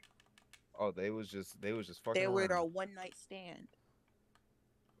together. Oh, they was just fucking They were around. a one night stand.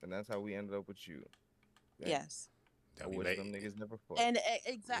 And that's how we ended up with you. Yeah. Yes. I That be wish like, them niggas never fucked. And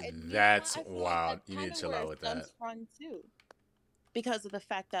exactly, you know what? that's I feel like wild. that's You kind need to of chill where out it with that. stems from too, because of the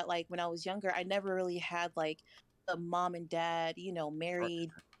fact that like when I was younger, I never really had like a mom and dad, Right.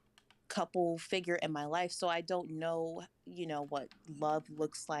 married couple figure in my life, so I don't know, what love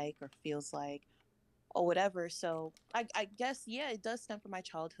looks like or feels like or whatever. So I guess yeah, it does stem from my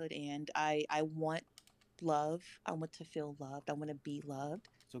childhood, and I want love. I want to feel loved. I want to be loved.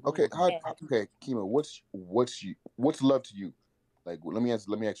 So go Okay, ahead, Keen. And okay, Kima, what's love to you? Like, let me ask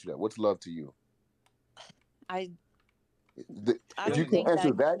you that. What's love to you? I I If you don't can't think answer that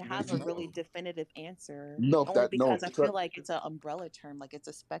you that, can have if a you really definitive answer. no, Only that no, because I feel like it's an umbrella term, like it's a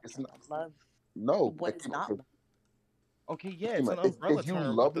it's spectrum not. of love. No, What is not love? Okay, yeah, it's Kima, an umbrella if you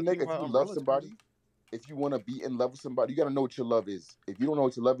term. love But a the thing nigga, if about you love umbrella terms, somebody, if you want to be in love with somebody, you gotta know what your love is. If you don't know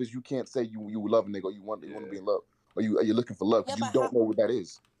what your love is, you can't say you love a nigga or you want to yeah. be in love or you're looking for love Yeah, because you but how? don't know what that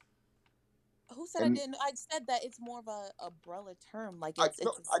is. Who said I And didn't? I said that it's more of a umbrella term, like I it's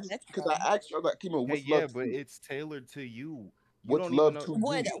no, a I just because I spectrum. asked you, I was like, Kima, Hey, what's yeah, love to but you? it's tailored to you. You What's don't even love know. to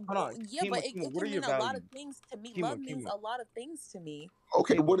What? you? Hold on, Yeah, but Kima, it what are can your mean a lot of values? things to me. Love means Kima. a lot of things to me.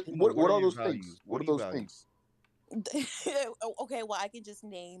 Okay, Kima, Kima, what what are are your those things? values? What What are do you those value? things? Okay, well, I can just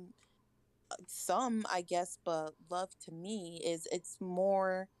name some, I guess, but love to me is it's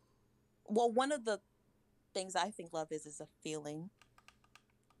more. Well, one of the things I think love is a feeling.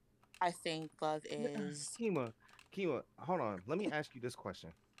 I think love is. Kima, hold on. Let me ask you this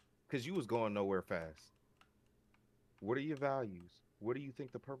question, because you was going nowhere fast. What are your values? What do you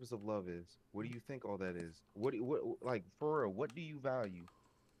think the purpose of love is? What do you think all that is? What like for real? What do you value?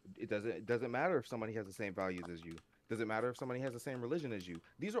 It doesn't matter if somebody has the same values as you. Does it matter if somebody has the same religion as you?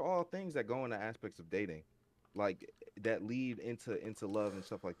 These are all things that go into aspects of dating, like that lead into love and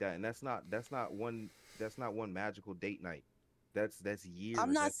stuff like that. And that's not one magical date night. That's I'm years.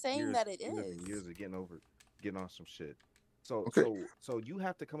 not That's saying years that it and years and is. years of getting on some shit. So Okay, so so you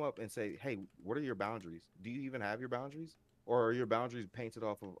have to come up and say, hey, what are your boundaries? Do you even have your boundaries? Or are your boundaries painted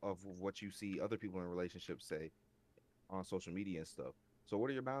off of what you see other people in relationships say on social media and stuff? So what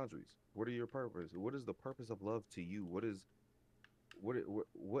are your boundaries? What are your purpose? What is the purpose of love to you? What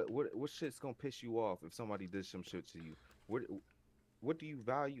shit's gonna piss you off if somebody did some shit to you? What what do you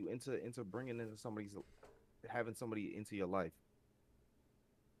value into bringing into somebody's having somebody into your life?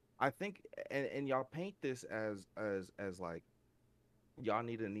 I think and y'all paint this as like y'all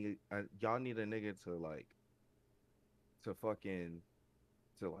need a nigga to fucking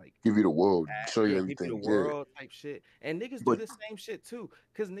to like give you the world, show you yeah, give you the everything. Yeah, world type shit. And niggas do but the same shit too.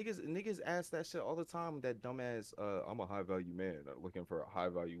 Cause niggas ask that shit all the time. That dumbass, I'm a high value man looking for a high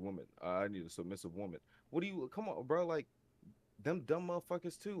value woman. I need a submissive woman. What do you come on, bro? Like them dumb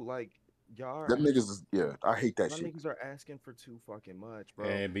motherfuckers too. Like y'all are them niggas asking is yeah, I hate that y'all shit. niggas are asking for too fucking much, And bro.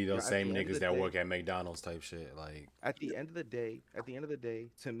 it be Y'all those at same the end of niggas the that day, work at McDonald's type shit. Like, at the end of the day,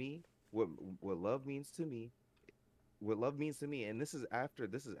 to me, what love means to me what love means to me, and this is after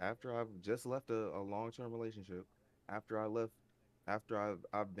I've just left a long-term relationship. After I left, after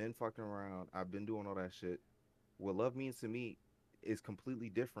I've been fucking around, I've been doing all that shit. What love means to me is completely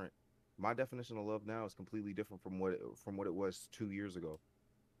different. My definition of love now is completely different from what it was 2 years ago.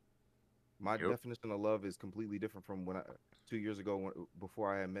 My Yep. definition of love is completely different from when I 2 years ago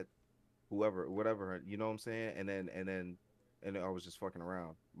before I had met whoever, whatever. You know what I'm saying? And then I was just fucking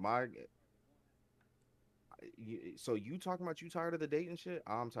around. So you talking about you tired of the dating shit?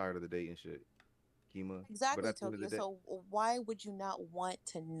 I'm tired of the dating shit, Kima. But Exactly, at the end of the Tokyo. day, So why would you not want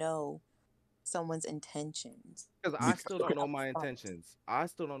to know someone's intentions because I Because, still okay, don't know up my front? intentions. I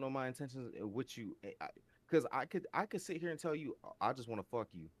still don't know my intentions with you. Because I could sit here and tell you I just want to fuck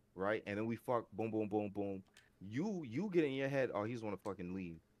you, right? And then we fuck, boom, boom, boom, boom. You get in your head, oh, he's want to fucking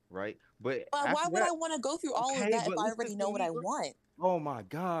leave, right? But But why after would that, I want to go through all of okay, that if but I listen already to know what me, I bro. want? Oh my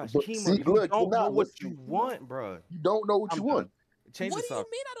gosh, but Kima, see, you look, you're don't know not. what Look, you see, want, bro. you don't know what I'm you want. done. Change What the do you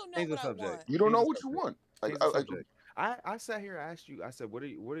subject. mean I don't know Change the what I subject. want? You don't Change know the what you subject. want. Change the subject. I sat here and asked you. I said, what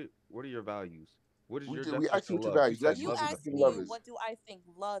are your values? What is your we asked definition you of what your love? You values. You said asked You what love you is a asked fucking me love feeling. is. what do I think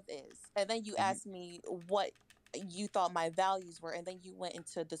love is, and then you You asked me what you thought my values were, and then you went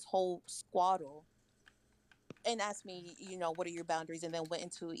into this whole squaddle and asked me, what are your boundaries, and then went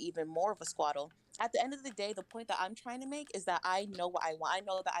into even more of a squaddle. At the end of the day, the point that I'm trying to make is that I know what I want. I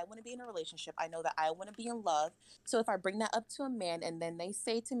know that I want to be in a relationship. I know that I want to be in love. So if I bring that up to a man and then they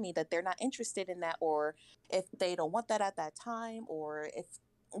say to me that they're not interested in that, or if they don't want that at that time, or if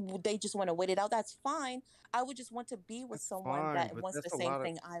they just want to wait it out, that's fine. I would just want to be with that's someone fine, that but wants the that's a same lot of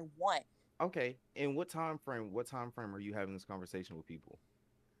thing I want. okay. In what time frame? What time frame are you having this conversation with people?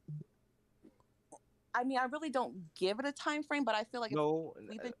 I mean, I really don't give it a time frame, but I feel like if No,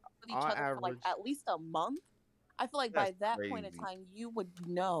 we've been with each on other for like average, at least a month, I feel like that's by that point in crazy. time, you would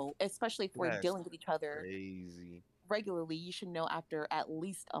know, especially if we're That's dealing with each other crazy. regularly, you should know after at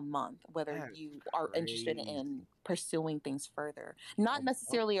least a month whether That's you are interested crazy. in pursuing things further. Not I'm, I'm,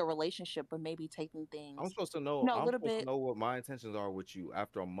 necessarily a relationship, but maybe taking I'm things, supposed to know. a I'm little supposed to bit. know what my intentions are with you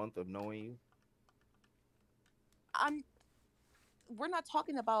after a month of knowing you. I'm we're not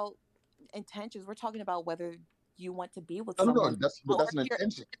talking about intentions. We're talking about whether you want to be with No, no, no. someone But or that's if an you're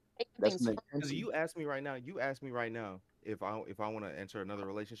intention. taking That's things an further. Because intention. you ask me right now. You ask me right now if I want to enter another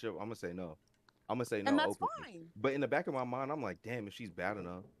relationship. I'm gonna say no. I'm gonna say And no that's openly. fine. But in the back of my mind, I'm like, damn, if she's bad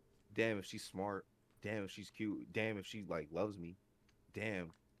enough, damn if she's smart, damn if she's cute, damn if she like loves me,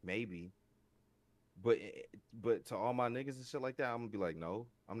 damn maybe. But but to all my niggas and shit like that, I'm gonna be like, no,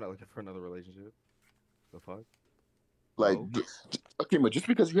 I'm not looking for another relationship. The fuck? Like, No. okay, but just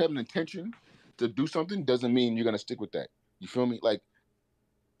because you have an intention to do something doesn't mean you're gonna stick with that. You feel me? Like,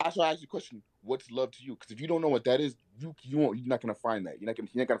 that's why I asked the question, what's love to you? Because if you don't know what that is, you're not gonna find that. You're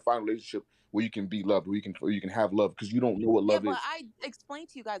not gonna find a relationship where you can be loved, where you can have love, because you don't know what Yeah, love but is. I explained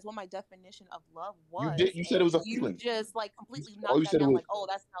to you guys what my definition of love You was, did. You said it was a you feeling. just like completely All you knocked that said it down. was. Like, oh,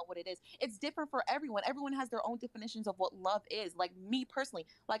 that's not what it is. It's different for everyone. Everyone has their own definitions of what love is. Like me personally,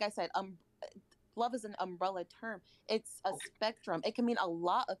 like I said, love is an umbrella term. It's a spectrum. It can mean a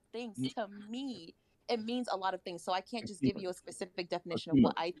lot of things. To me, it means a lot of things. So I can't just give you a specific definition of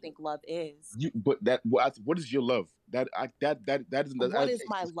what I think love is. What is your love? That isn't. What is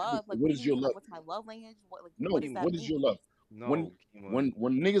my love? Like, What what do is you your mean? love? Like, what's my love language? No, What does that what is mean? your love? No,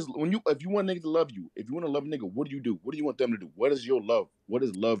 When niggas, if you want niggas to love you, if you want to love a nigga, what do you do? What do you want them to do? What is your love? What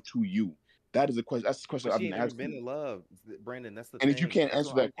is love to you? That is the question. That's the question but I've she been ain't never asking. been in love, Brandon. That's the And if you thing. can't That's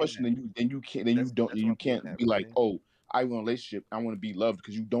answer what I'm that getting question, at. That's what you I'm getting can't at, be like, Brandon. oh, I want a relationship. I want to be loved,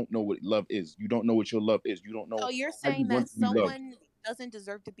 because you don't know what love is. You don't know what your love is. You don't know So you're how you saying want that to be loved. someone doesn't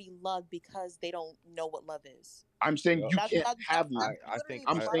deserve to be loved because they don't know what love is. I'm saying Yep. you can't have love. I think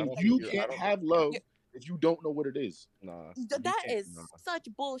I'm I saying don't think you you're. I can't don't. have love if you don't know what it is. Nah, you That can't. is Nah, such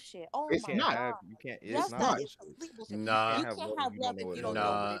bullshit. Oh you It's my can't not. god. have. You can't. It's Yes, It's not that not. is bullshit. complete bullshit. Nah, You Have can't love have if you love don't know if what you it don't know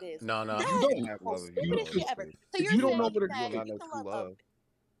is. what nah, it is. nah, nah. That You is don't. You the have love most if you don't know stupidest what shit it ever. is. So If you're you don't know saying what it You that will not you know can true love love.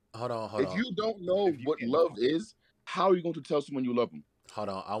 Hold on, if you don't know If you what can't love define it. is, how are you going to tell someone you love them? hold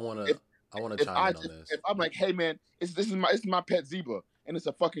on. If I wanna if chime I in on this. if I'm like, hey man, this is my pet zebra, and it's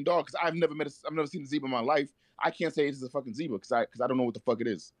a fucking dog, because I've never seen a zebra in my life. I can't say this is a fucking zebra because I don't know what the fuck it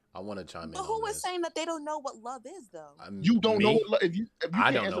is. I wanna chime But in who on was this. saying that they don't know what love is though? You don't know Me, what love. If you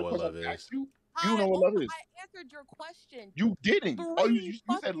I can't don't answer know the what question love I asked is. you, you don't know what love is. I answered your question You didn't. Oh, 3 you said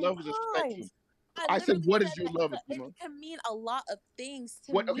fucking love is a spectrum. times. I I said, literally what is said your that love, it Akima? can mean a lot of things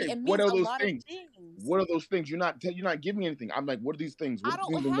to What? me. Okay, It what means are a those lot of things? things. What are those things? You're not giving me anything. I'm like, what are these things? What I are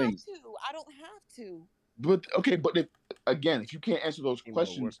don't these have things? to. I don't have to. But okay, but if you can't answer those Emo, what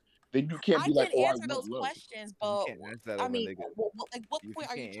questions, then you can't I be like, can oh, I answer want those love. questions, you but can't ask that I of a mean, nigga. what If point you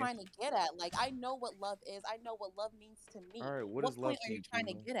are you can't trying answer, to get at? Like, I know what love is. I know what love means to me. all right, what What is love point are to you you, trying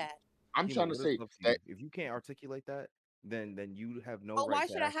to Kimo? get at? I'm Kimo, trying to what is say love to that you? If you can't articulate that, then you have no But right why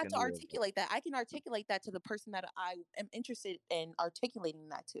to should I ask have a to nigga. articulate that? I can articulate that to the person that I am interested in articulating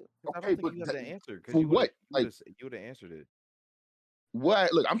that to. Because I okay, don't think but you have the answer. Because for what? Like, you would have answered it.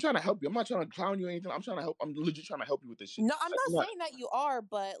 what? Look, I'm trying to help you. I'm not trying to clown you or anything. I'm trying to help. I'm legit trying to help you with this shit. No, I'm not saying that you are,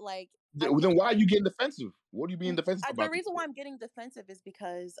 but like, I Then think why are that you getting defensive? What are you being defensive the about this? reason why I'm getting defensive is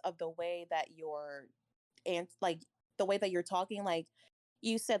because of the way that you're, and like the way that you're talking. Like,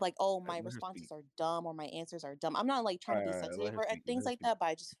 you said, like, oh, All right, my let her responses speak. are dumb or my answers are dumb. I'm not like trying to be Let sensitive her or speak. Let things her like speak. that, but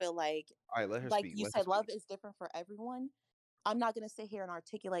I just feel All right, let her like speak. you Let her said, love speak. is different for everyone. I'm not gonna sit here and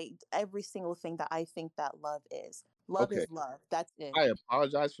articulate every single thing that I think that love is. Love Okay, is love. That's it. I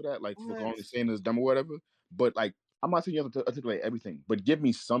apologize for that, like for What? only saying this dumb or whatever. But like, I'm not saying you have to articulate everything, but give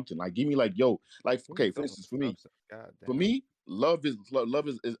me something. Like, give me like, yo, like, Give me okay, for some instance, for me, substance. God for damn. me, love is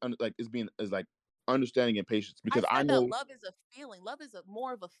like understanding and patience, because I I said that know love is a feeling. Love is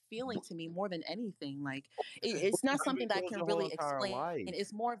more of a feeling to me more than anything. Like, it's not Because you've something been that I told can your whole really entire explain. life.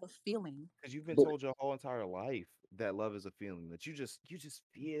 It's more of a feeling. Because you've been but told your whole entire life that love is a feeling that you just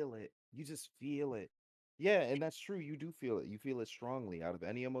feel it. You just feel it. Yeah, and that's true. You do feel it. You feel it strongly. Out of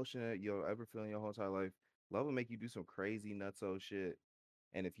any emotion that you'll ever feel in your whole entire life, love will make you do some crazy nutso shit.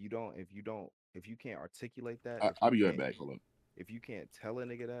 And if you can't articulate that, or I'll be right back. Hold on. if you can't tell a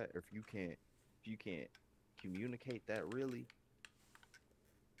nigga that, or if you can't communicate that really,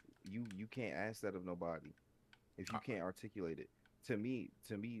 you can't ask that of nobody. If you can't articulate it, to me,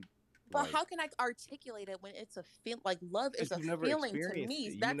 But like, how can I articulate it when it's a feel? Like, love is because a you never feeling to experienced me.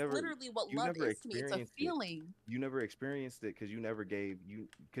 it. That's literally what You love never is to me. It's a experienced it. feeling. You never experienced it because you never gave you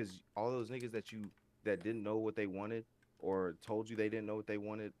because all those niggas that didn't know what they wanted or told you they didn't know what they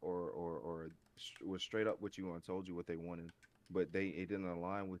wanted or was straight up with you and told you what they wanted, but it didn't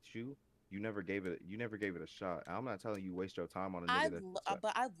align with you. You never gave it a shot. I'm not telling you waste your time on a nigga that's just like,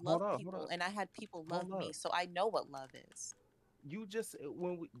 But I've hold loved up, hold people, up, and I had people love hold me, up. so I know what love is. You just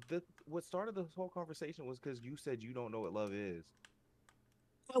when we the what started this whole conversation was because you said you don't know what love is.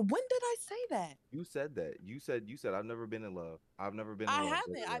 But when did I say that? You said that. You said I've never been in love. I've never been in I love.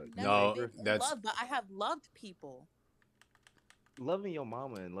 haven't. I've You never No, been never in that's love, but I have loved people. loving your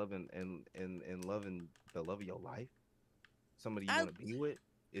mama and loving and loving the love of your life. Somebody you I want to be with.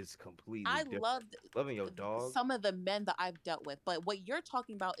 is completely I different. loved Loving your dog, some of the men that I've dealt with, but what you're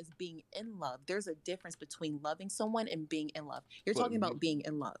talking about is being in love. There's a difference between loving someone and being in love. You're but talking about being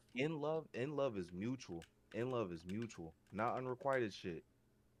in love. in love is mutual. In love is mutual, not unrequited shit.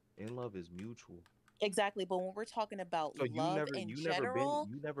 In love is mutual. Exactly, but when we're talking about So love in general,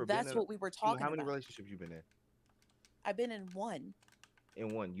 you never been that's in a what we were Kima, talking how many about. relationships you been in? I've been in one.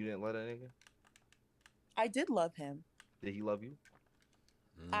 In one, you didn't let a nigga? I did love him. Did he love you?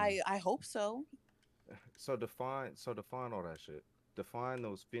 Mm. I hope so. So define all that shit. Define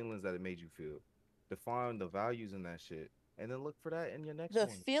those feelings that it made you feel. Define the values in that shit. And then look for that in your next The one.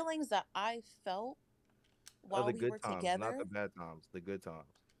 feelings that I felt Oh, while the we good were times, not together. the bad times. The good times.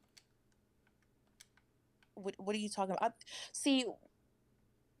 What are you talking about? See,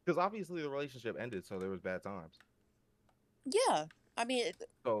 Because obviously the relationship ended, so there was bad times. yeah. I mean,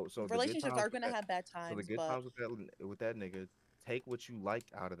 So the good relationships times are with gonna that. have bad So the times, good but times with that nigga. Take what you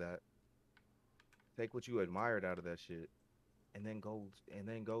liked out of that. Take what you admired out of that shit, and then go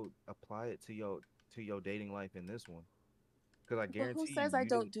apply it to your dating life in this one. Because I but who guarantee you, says I you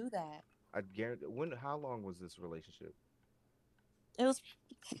don't didn't. do that? I guarantee. When? How long was this relationship? It was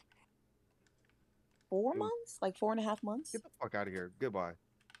four It was. months, like 4.5 months. Get the fuck out of here. Goodbye.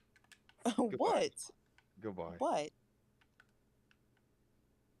 Goodbye. What? Goodbye. What?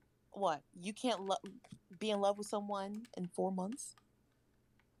 What? You can't be in love with someone in 4 months?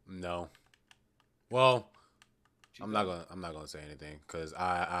 No. Well, She I'm done. not gonna say anything because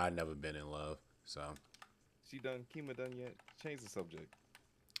I never been in love. So She done. Kima done yet? Change the subject.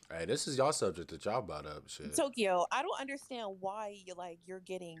 hey, this is y'all subject that y'all brought up. Shit. Tokyo, I don't understand why you're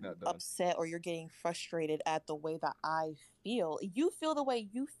getting Not done. upset or you're getting frustrated at the way that I feel. You feel the way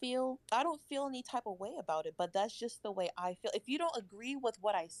you feel. I don't feel any type of way about it, but that's just the way I feel. If you don't agree with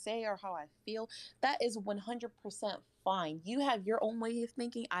what I say or how I feel, that is 100% fine. You have your own way of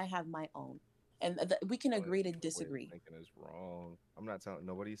thinking, I have my own. And we can Telling agree to you your way of disagree. thinking is wrong. I'm not telling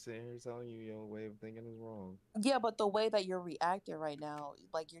nobody's sitting here telling you your way of thinking is wrong. Yeah, but the way that you're reacting right now,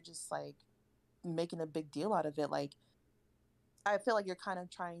 like you're just like making a big deal out of it. Like I feel like you're kind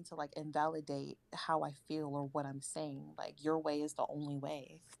of trying to like invalidate how I feel or what I'm saying. Like your way is the only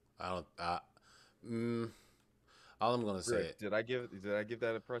way. I don't. Mm, all I'm gonna say Rick, did I give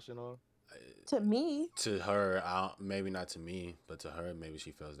that impression off? To me, to her, maybe not to me, but to her, maybe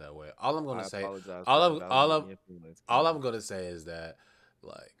she feels that way. All I'm gonna I say, apologize all for I'm all invalidating I'm your feelings. all Kima. I'm gonna say is that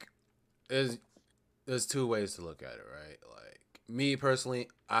like there's two ways to look at it, right? Like me personally,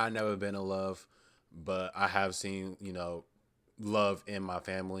 I never been in love, but I have seen love in my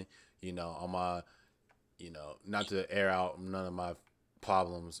family. On my not to air out none of my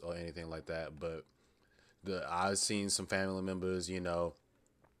problems or anything like that, but I've seen some family members,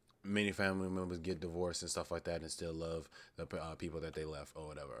 many family members get divorced and stuff like that and still love the people that they left or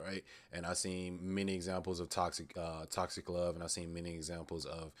whatever, right? And I've seen many examples of toxic love, and I've seen many examples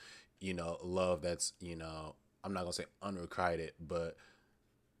of love that's I'm not gonna say unrequited, but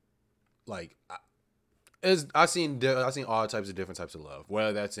like I've seen all types of different types of love,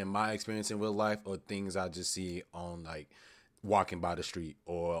 whether that's in my experience in real life or things I just see on like walking by the street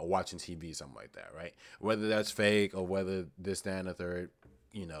or watching TV, something like that, right? Whether that's fake or whether this, that, and the third,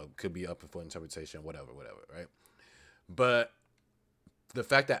 could be up for interpretation, whatever, right? But the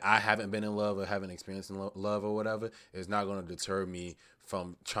fact that I haven't been in love or haven't experienced love or whatever is not going to deter me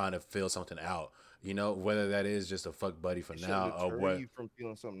from trying to feel something out. Whether that is just a fuck buddy for It now shouldn't or deter what. you from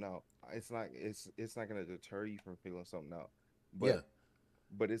feeling something out. It's not gonna deter you from feeling something out. Yeah.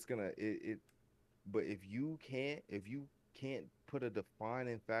 But it's gonna but if you can't put a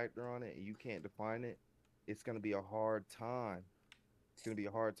defining factor on it and you can't define it, it's gonna be a hard time. It's gonna be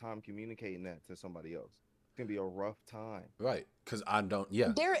a hard time communicating that to somebody else. It's gonna be a rough time. Right. Because I don't,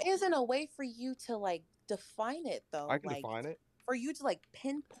 yeah. there isn't a way for you to like define it though. I can Like define it. for you to like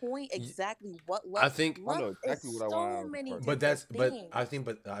pinpoint exactly what I love. think I know Love exactly is what I want out so of a many partner. different but I things.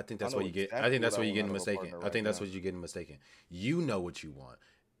 think I that's know what you get. I exactly think that's what what I you're want getting out of a mistaken. partner I right think that's now. what you're getting mistaken. You know what you want,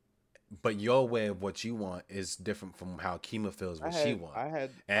 but your way of what you want is different from how Kima feels what she wants, I had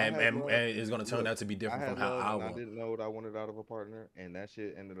and love. it's gonna turn Look, out to be I different from had how love I and I want. didn't know what I wanted out of a partner, and that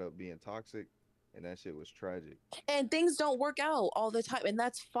shit ended up being toxic, and that shit was tragic. And things don't work out all the time, and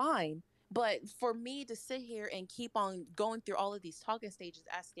that's fine. But for me to sit here and keep on going through all of these talking stages,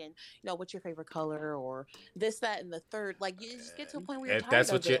 asking, what's your favorite color or this, that, and the third, like you just get to a point where you're If tired that's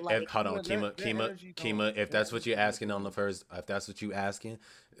of what you, it. if Like, hold on, Kima, that energy don't Kima, if that that's what energy you're don't asking on the move. first, if that's what you asking,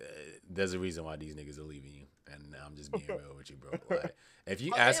 there's a reason why these niggas are leaving you, And I'm just being real with you, bro. Like, if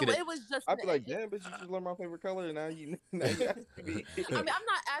you Oh, ask it, it was just. I'd be like, damn, bitch, you just learned my favorite color, and now you asking me. I mean, I'm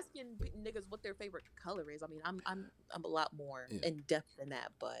not asking niggas what their favorite color is. I mean, I'm a lot more Yeah. in depth than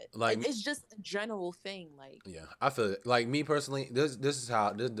that, but Like- it's just a general thing. Like, yeah, I feel it. Like me personally, this is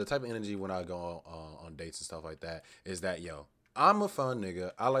how the type of energy when I go on dates and stuff like that is that, yo, I'm a fun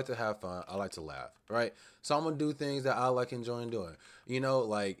nigga. I like to have fun. I like to laugh, right? So I'm gonna do things that I like enjoying doing. You know,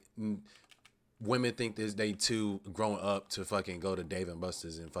 like women think this they too growing up to fucking go to Dave and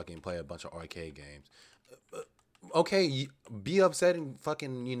Buster's and fucking play a bunch of arcade games. Okay, be upset and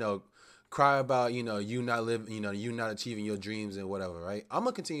fucking, you know, cry about, you know, you not living, you know, you not achieving your dreams and whatever, right? I'm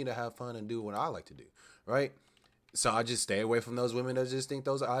gonna continue to have fun and do what I like to do, right? So I just stay away from those women that just think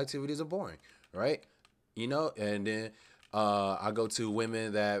those activities are boring, right? You know, and then I go to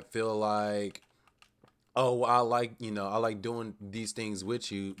women that feel like, oh, well, I like doing these things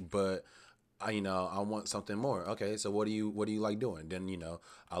with you, but I want something more. Okay, so what do you like doing? Then, you know,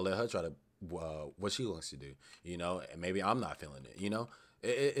 I'll let her try to what she wants to do, you know, and maybe I'm not feeling it, you know.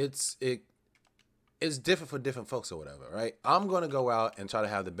 It's different for different folks or whatever, right? I'm gonna go out and try to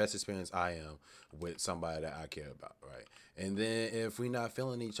have the best experience I am with somebody that I care about, right? And then if we're not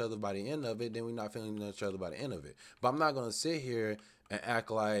feeling each other by the end of it, then we're not feeling each other by the end of it. But I'm not gonna sit here and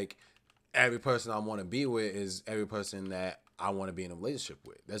act like every person I want to be with is every person that I want to be in a relationship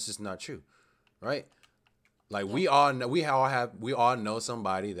with. That's just not true, right? Like we all know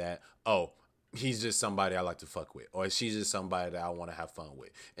somebody that, oh, he's just somebody I like to fuck with, or she's just somebody that I want to have fun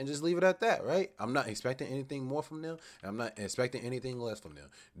with, and just leave it at that, right? I'm not expecting anything more from them, and I'm not expecting anything less from them.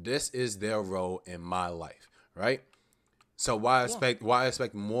 This is their role in my life, right? So why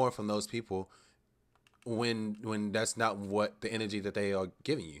expect more from those people when that's not what the energy that they are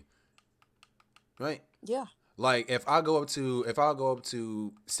giving you, right? yeah, Like if I go up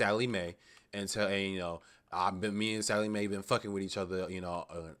to Sally Mae and tell, hey, you know, me and Sally Mae been fucking with each other, you know,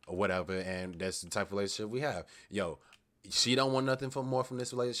 or whatever, and that's the type of relationship we have. Yo, she don't want nothing more from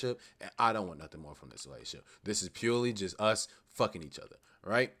this relationship, and I don't want nothing more from this relationship. This is purely just us fucking each other,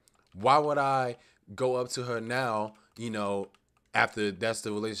 right? Why would I go up to her now, you know, after that's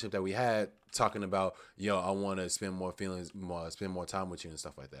the relationship that we had, talking about, yo, I want to spend more time with you and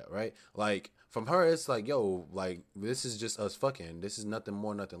stuff like that, right? Like from her, it's like, yo, like this is just us fucking. This is nothing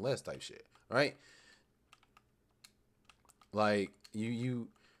more, nothing less type shit, right? Like you,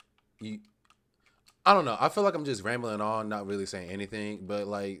 I don't know. I feel like I'm just rambling on, not really saying anything, but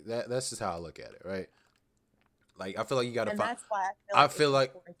like that's just how I look at it, right? Like I feel like you gotta and find. that's why I it's feel like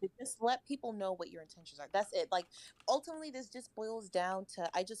important to just let people know what your intentions are. That's it. Like ultimately, this just boils down to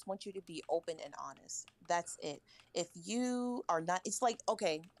I just want you to be open and honest. That's it. If you are not, it's like,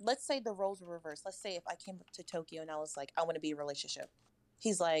 okay, let's say the roles were reversed. Let's say if I came up to Tokyo and I was like, I want to be in a relationship.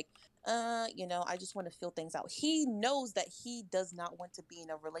 He's like, you know, I just want to feel things out. He knows that he does not want to be in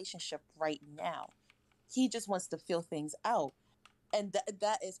a relationship right now. He just wants to feel things out. And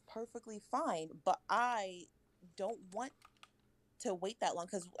that is perfectly fine. But I don't want to wait that long,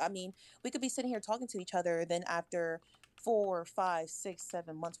 because I mean, we could be sitting here talking to each other, then after 4, 5, 6,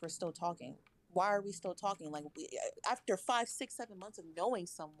 7 months we're still talking. Why are we still talking? Like after 5, 6, 7 months of knowing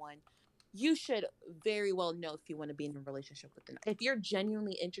someone, you should very well know if you want to be in a relationship with them. If you're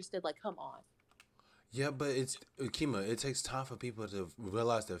genuinely interested, like, come on. yeah, but it's Kima. It takes time for people to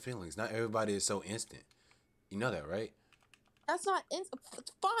realize their feelings. Not everybody is so instant. You know that, right? That's not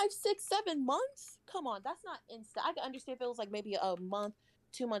 5, 6, 7 months. Come on, that's not instant. I can understand if it was like maybe a month,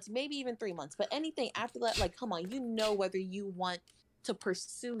 2 months, maybe even 3 months. But anything after that, like, come on, you know whether you want to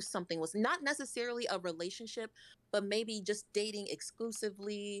pursue something was not necessarily a relationship, but maybe just dating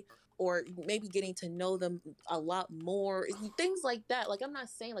exclusively, or maybe getting to know them a lot more, things like that. Like, I'm not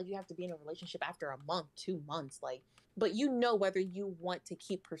saying like you have to be in a relationship after a month, 2 months, like, but you know whether you want to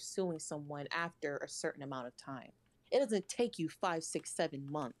keep pursuing someone after a certain amount of time. It doesn't take you 5, 6, 7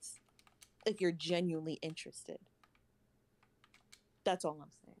 months if you're genuinely interested. That's all I'm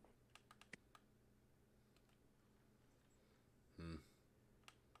saying. Hmm.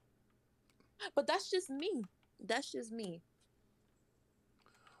 But that's just me. That's just me.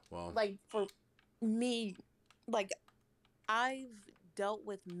 Well, Like for me, like I've dealt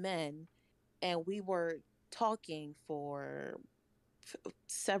with men and we were talking for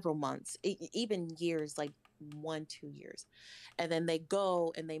several months, even years, like 1, 2 years. And then they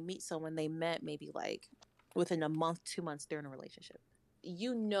go and they meet someone they met maybe like within a month, 2 months, they're in a relationship.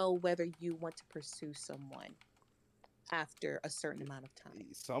 You know whether you want to pursue someone after a certain amount of time.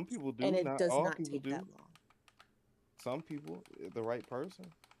 Some people And do, it not does all not people take do. that long. Some people, the right person,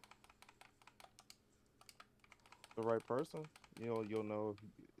 you'll know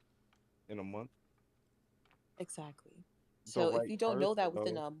in a month. Exactly. The So if right you don't know person that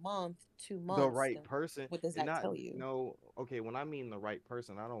within though. a month, two The months, right then person, what does and that not tell you? no. Okay, when I mean the right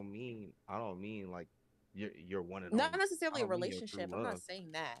person, I don't mean like you're one and Not only. I necessarily a don't mean your relationship. true I'm not love.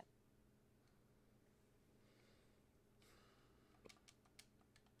 saying that.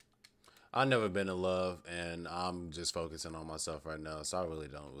 I've never been in love, and I'm just focusing on myself right now, so I really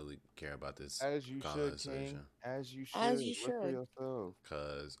don't really care about this As you should, conversation. King. As you As should. you Look for should. yourself.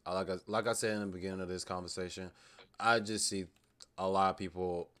 Cause like I said in the beginning of this conversation, I just see a lot of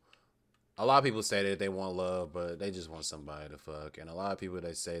people. A lot of people say that they want love, but they just want somebody to fuck. And a lot of people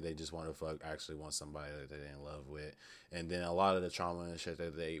that say they just want to fuck actually want somebody that they're in love with. And then a lot of the trauma and shit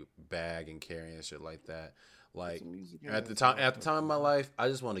that they bag and carry and shit like that. Put Like some music in at the that time, song. at the time of my life, I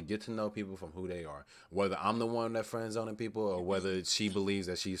just want to get to know people from who they are. Whether I'm the one that friend zoning people or whether she believes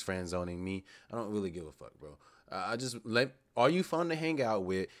that she's friend zoning me, I don't really give a fuck, bro. I just let. Are you fun to hang out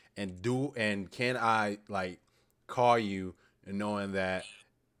with and can I like call you and knowing that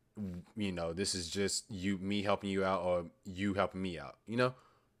this is just me helping you out or you helping me out,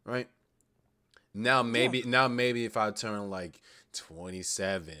 right? Yeah. Now maybe if I turn like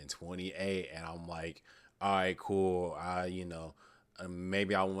 27, 28 and I'm like, all right, cool.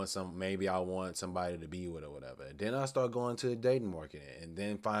 Maybe I want somebody to be with or whatever. Then I start going to the dating market and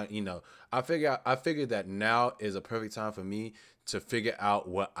then I figure that now is a perfect time for me to figure out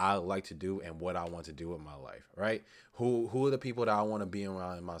what I like to do and what I want to do with my life, right? Who are the people that I want to be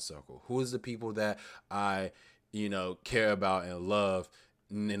around in my circle? Who is the people that I, care about and love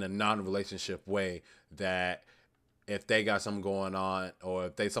in a non-relationship way that if they got something going on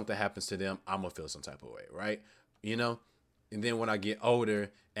or if something happens to them, I'm gonna feel some type of way, right? You know? And then when I get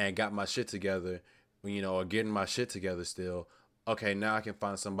older and got my shit together, or getting my shit together still, okay, now I can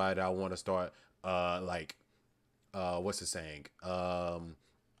find somebody that I want to start what's the saying? A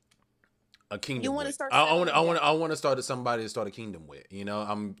You kingdom want to with. start I want settling down. I want to start somebody to start a kingdom with.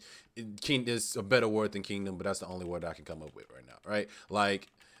 King is a better word than kingdom, but that's the only word I can come up with right now, right? Like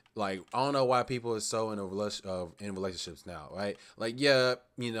I don't know why people are so in relationships now, right? Like yeah,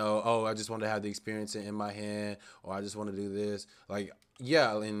 oh I just want to have the experience in my hand, or I just want to do this, like.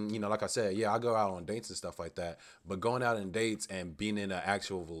 Yeah, and like I said, yeah, I go out on dates and stuff like that. But going out on dates and being in an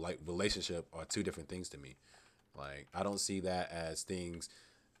actual relationship are two different things to me. Like I don't see that as things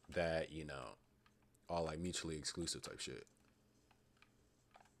that are like mutually exclusive type shit.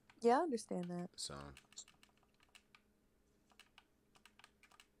 Yeah, I understand that. So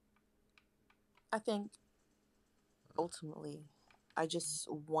I think ultimately I just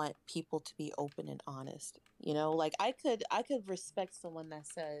want people to be open and honest. Like I could respect someone that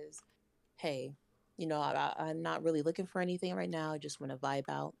says, "Hey, I'm not really looking for anything right now. I just want to vibe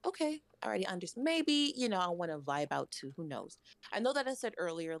out." Okay, I already understand. Maybe I want to vibe out too. Who knows? I know that I said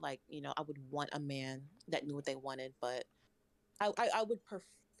earlier, like I would want a man that knew what they wanted, but I would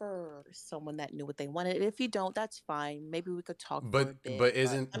prefer someone that knew what they wanted. If you don't, that's fine. Maybe we could talk for but a bit, but but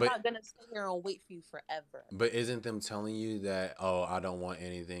isn't I'm but not gonna sit here and wait for you forever. but isn't them telling you that, oh, I don't want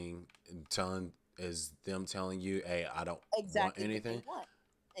anything, telling is them telling you, hey, I don't want Exactly what they anything? want.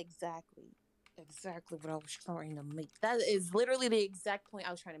 Exactly. Exactly what I was trying to make. That is literally the exact point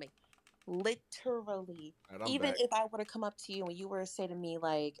I was trying to make. Literally. And I'm Even back. if I were to come up to you and you were to say to me,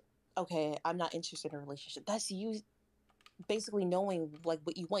 like, okay, I'm not interested in a relationship, that's you basically knowing like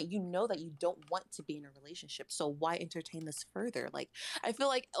what you want. You know that you don't want to be in a relationship, so why entertain this further? Like, I feel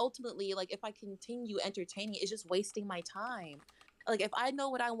like ultimately, like, if I continue entertaining it, it's just wasting my time. Like, if I know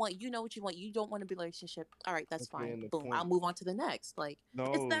what I want, you know what you want, you don't want to be in a relationship, all right, that's Okay, fine, and the boom, I'll point. move on to the next. Like, it's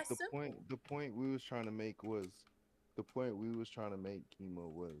No, that simple. the point we was trying to make was the point we was trying to make, Kimo,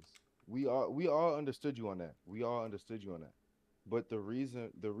 was we all understood you on that. We all understood you on that. But the reason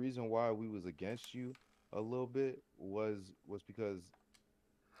why we was against you a little bit was because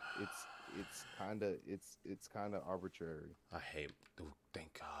it's kind of arbitrary. I hate. Ooh,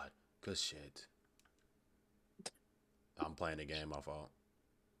 thank God. Good shit. I'm playing the game. My fault.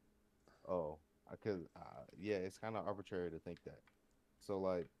 Oh, I could yeah, it's kind of arbitrary to think that. So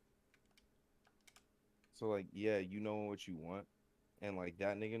like yeah, you know what you want, and like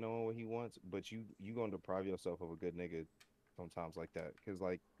that nigga knowing what he wants, but you gonna deprive yourself of a good nigga sometimes like that. Cause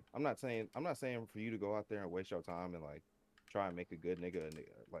like I'm not saying for you to go out there and waste your time and like try and make a good nigga,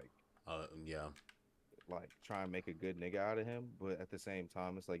 Yeah. like try and make a good nigga out of him. But at the same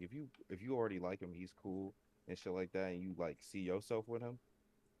time, it's like if you already like him, he's cool and shit like that, and you like see yourself with him,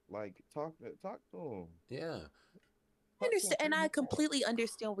 like talk to him, Yeah. talk to him, Understand, and figure I him out. completely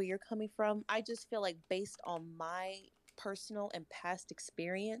understand where you're coming from. I just feel like based on my personal and past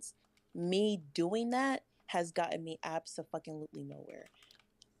experience, me doing that has gotten me absolutely nowhere.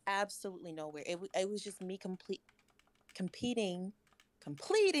 absolutely nowhere. It was just me competing,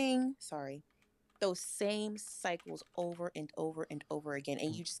 completing. Sorry, those same cycles over and over and over again,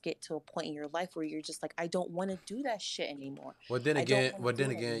 and you just get to a point in your life where you're just like, I don't want to do that shit anymore. I don't want to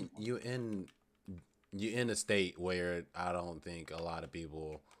do it anymore. You in a state where I don't think a lot of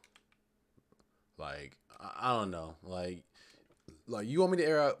people like. I don't know, like you want me to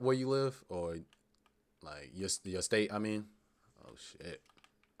air out where you live or like your state? I mean, oh shit,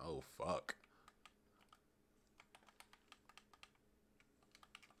 oh fuck.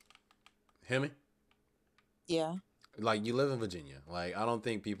 Hear me? Yeah. Like you live in Virginia. Like I don't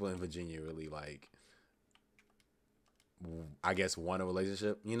think people in Virginia really like. I guess want a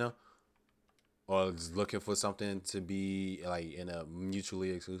relationship, you know, or just looking for something to be like in a mutually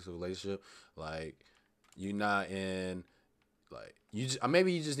exclusive relationship. Like you're not in like you just,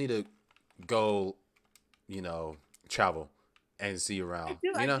 maybe you just need to go, you know, travel and see around.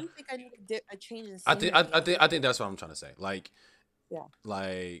 I You know, do think I need a change in scenery. I think that's what I'm trying to say. Yeah.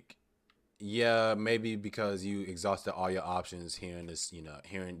 Like yeah, maybe because you exhausted all your options here in this, you know,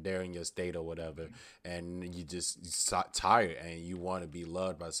 here and there in your state or whatever, and you just tired and you want to be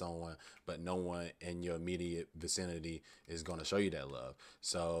loved by someone, but no one in your immediate vicinity is going to show you that love.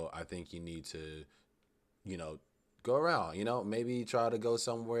 So I think you need to, you know, go around. You know, maybe try to go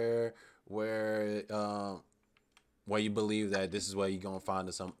somewhere where you believe that this is where you're gonna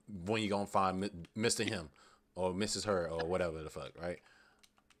find some when you're gonna find Mr. Him or Mrs. Her or whatever the fuck, right?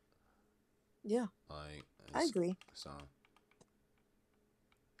 Yeah. Like, I agree. So,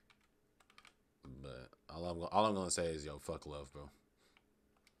 but all I'm gonna say is, yo, fuck love, bro.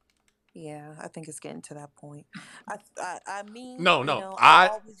 Yeah, I think it's getting to that point. I mean, No, you no, know, I'll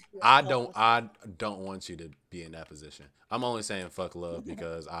always feel I don't want you to be in that position. I'm only saying fuck love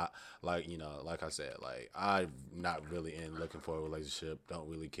because I like, you know, like I said, like I'm not really in looking for a relationship. Don't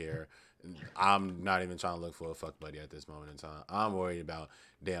really care. I'm not even trying to look for a fuck buddy at this moment in time. I'm worried about,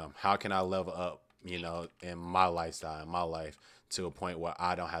 damn, how can I level up, you know, in my lifestyle, in my life, to a point where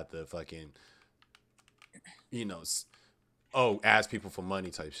I don't have to fucking, you know, ask people for money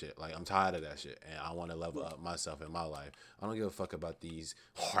type shit. Like I'm tired of that shit, and I want to level up myself in my life. I don't give a fuck about these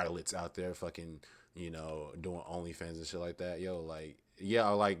harlots out there, fucking, you know, doing OnlyFans and shit like that. Yo, like, yeah,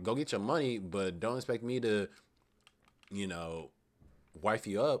 like go get your money, but don't expect me to, you know, wife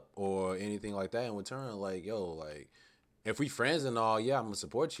you up or anything like that in return. Like, yo, like if we friends and all, yeah, I'm gonna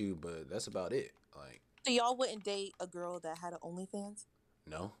support you, but that's about it. Like, So y'all wouldn't date a girl that had an OnlyFans?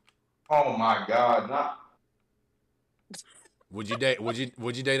 no. Oh my God, not. Would you date? Would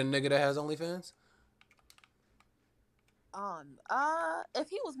you date a nigga that has OnlyFans? If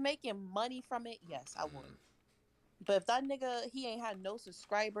he was making money from it, yes, I would. But if that nigga, he ain't had no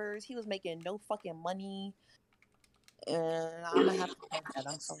subscribers, he was making no fucking money, and I'm gonna have to cut that.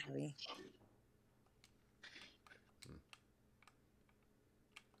 I'm sorry.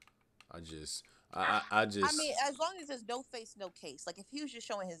 I just I mean, as long as there's no face, no case. Like if he was just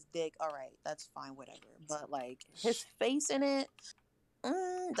showing his dick, all right, that's fine, whatever. But like his face in it,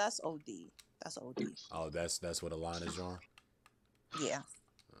 that's OD. That's OD. Oh, that's what a line is drawn. Yeah.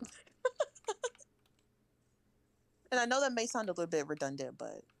 And I know that may sound a little bit redundant,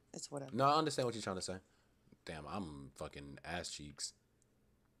 but it's whatever. No, I understand what you're trying to say. Damn, I'm fucking ass cheeks.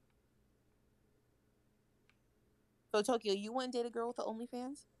 So Tokyo, you wouldn't date a girl with the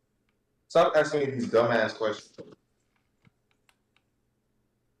OnlyFans? Stop asking me these dumbass questions.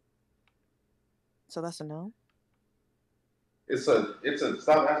 So that's a no? It's a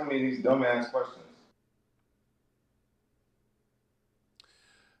stop asking me these dumbass questions.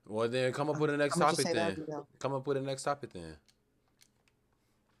 Well, then come up with the next I'm gonna just topic. say that Then would be no. come up with the next topic. Then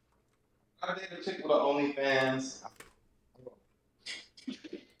I did a chick with an OnlyFans.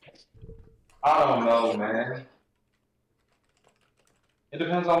 I don't know, man. It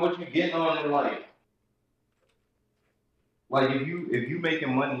depends on what you're getting on in life. Like if you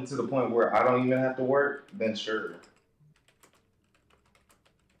making money to the point where I don't even have to work, then sure.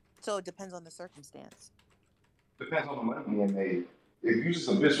 So it depends on the circumstance. Depends on the money being made. If you just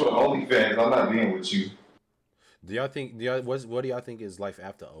a bitch with OnlyFans, I'm not being with you. do y'all think? What do y'all think is life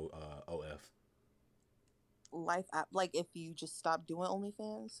after OF? Life, like if you just stop doing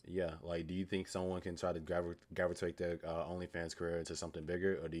OnlyFans? Yeah, like do you think someone can try to gravitate their OnlyFans career to something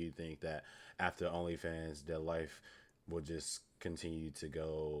bigger, or do you think that after OnlyFans, their life will just continue to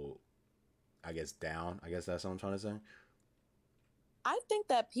go, I guess, down? I guess that's what I'm trying to say. I think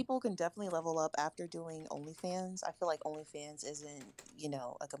that people can definitely level up after doing OnlyFans. I feel like OnlyFans isn't, you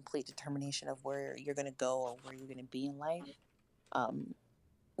know, a complete determination of where you're gonna go or where you're gonna be in life.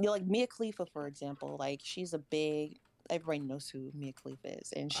 You know, like Mia Khalifa, for example, like she's a big everybody knows who Mia Khalifa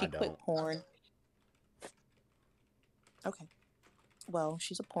is, and she I quit don't. porn. Okay, well,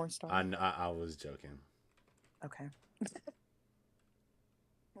 she's a porn star. I was joking. Okay.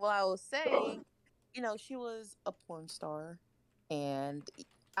 Well, I was saying, she was a porn star, and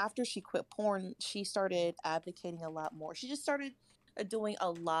after she quit porn, she started advocating a lot more. She just started doing a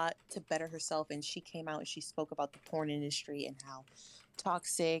lot to better herself, and she came out and she spoke about the porn industry and how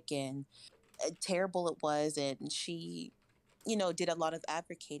toxic and terrible it was, and she, did a lot of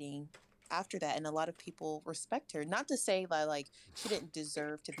advocating after that, and a lot of people respect her. Not to say that like she didn't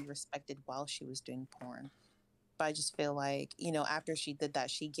deserve to be respected while she was doing porn, but I just feel like, after she did that,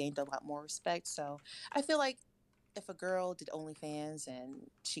 she gained a lot more respect. So I feel like if a girl did OnlyFans and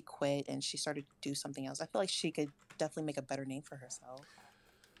she quit and she started to do something else, I feel like she could definitely make a better name for herself.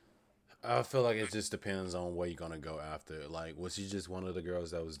 I feel like it just depends on where you're gonna go after. Like, was she just one of the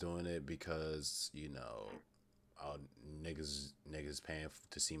girls that was doing it because niggas paying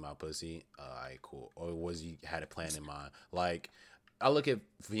to see my pussy? Alright, cool. Or was he had a plan in mind? Like, I look at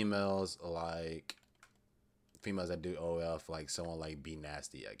females that do OF, like someone like B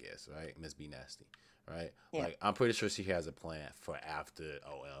Nasty, I guess, right? Miss B Nasty, right? Yeah. Like, I'm pretty sure she has a plan for after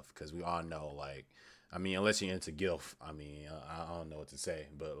OF, because we all know, like, I mean, unless you're into GILF, I mean, I don't know what to say,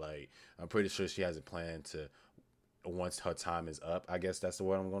 but like, I'm pretty sure she has a plan to, once her time is up, I guess that's the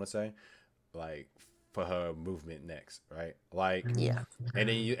word I'm gonna say, like, for her movement next, right? Like, Yeah. and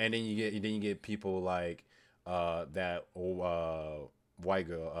then you get people like that white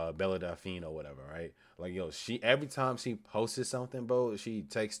girl, Bella Delphine or whatever, right? Like, yo, she every time she posts something, bro, she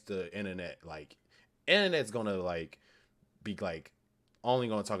takes the internet, like, internet's gonna like be like only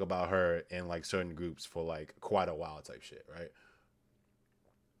gonna talk about her in like certain groups for like quite a while type shit, right?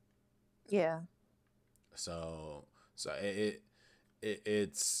 Yeah. So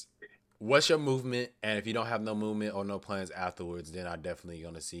it's what's your movement, and if you don't have no movement or no plans afterwards, then I definitely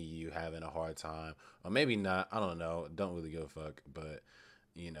gonna see you having a hard time, or maybe not. I don't know. Don't really give a fuck, but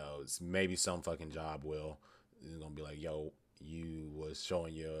it's maybe some fucking job will. It's gonna be like, yo, you was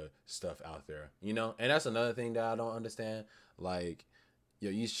showing your stuff out there, and that's another thing that I don't understand. Like,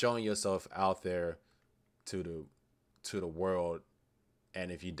 yo, you showing yourself out there to the world,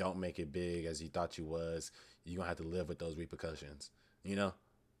 and if you don't make it big as you thought you was, you're gonna have to live with those repercussions. Yeah.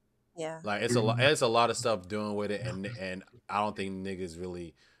 Like, it's a lot of stuff doing with it, and I don't think niggas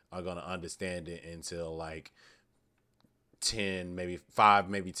really are gonna understand it until like 10, maybe 5,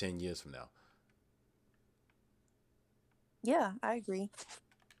 maybe 10 years from now. Yeah, I agree.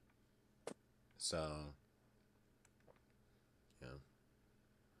 So, yeah.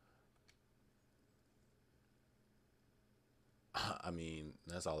 I mean,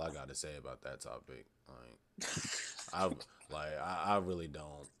 that's all I got to say about that topic. I really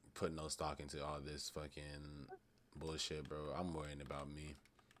don't put no stock into all this fucking bullshit, bro. I'm worrying about me.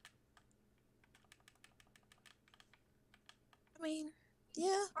 I mean,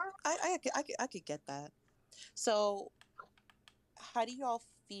 yeah, I could get that. So, how do y'all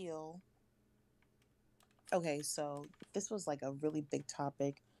feel? Okay, so this was like a really big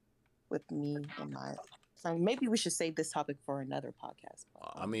topic with me and my friend. Maybe we should save this topic for another podcast.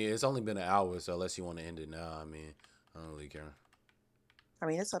 But, I mean, it's only been an hour, so unless you want to end it now, I mean, I don't really care. I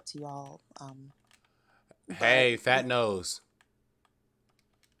mean, it's up to y'all. Hey, fat nose.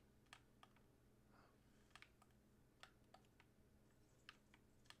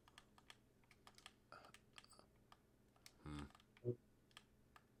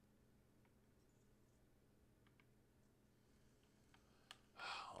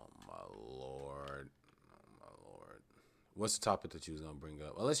 Oh my lord. What's the topic that you was gonna bring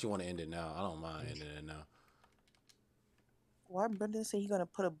up? Unless you want to end it now, I don't mind ending it now. Why Brendan say he's gonna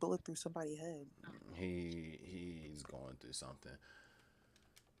put a bullet through somebody's head? He's going through something.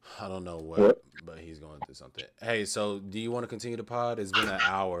 I don't know what, but he's going through something. Hey, so do you want to continue the pod? It's been an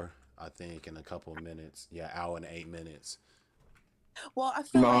hour, I think, in a couple of minutes. Yeah, hour and 8 minutes. Well, I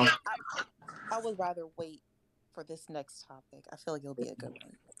feel like I would rather wait for this next topic. I feel like it'll be a good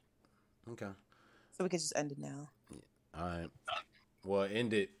one. Okay. So we could just end it now. All right. Well,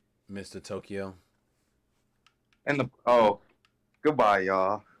 end it, Mr. Tokyo. Goodbye,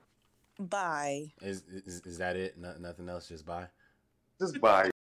 y'all. Bye. Is that it? Nothing else? Just bye. Just bye.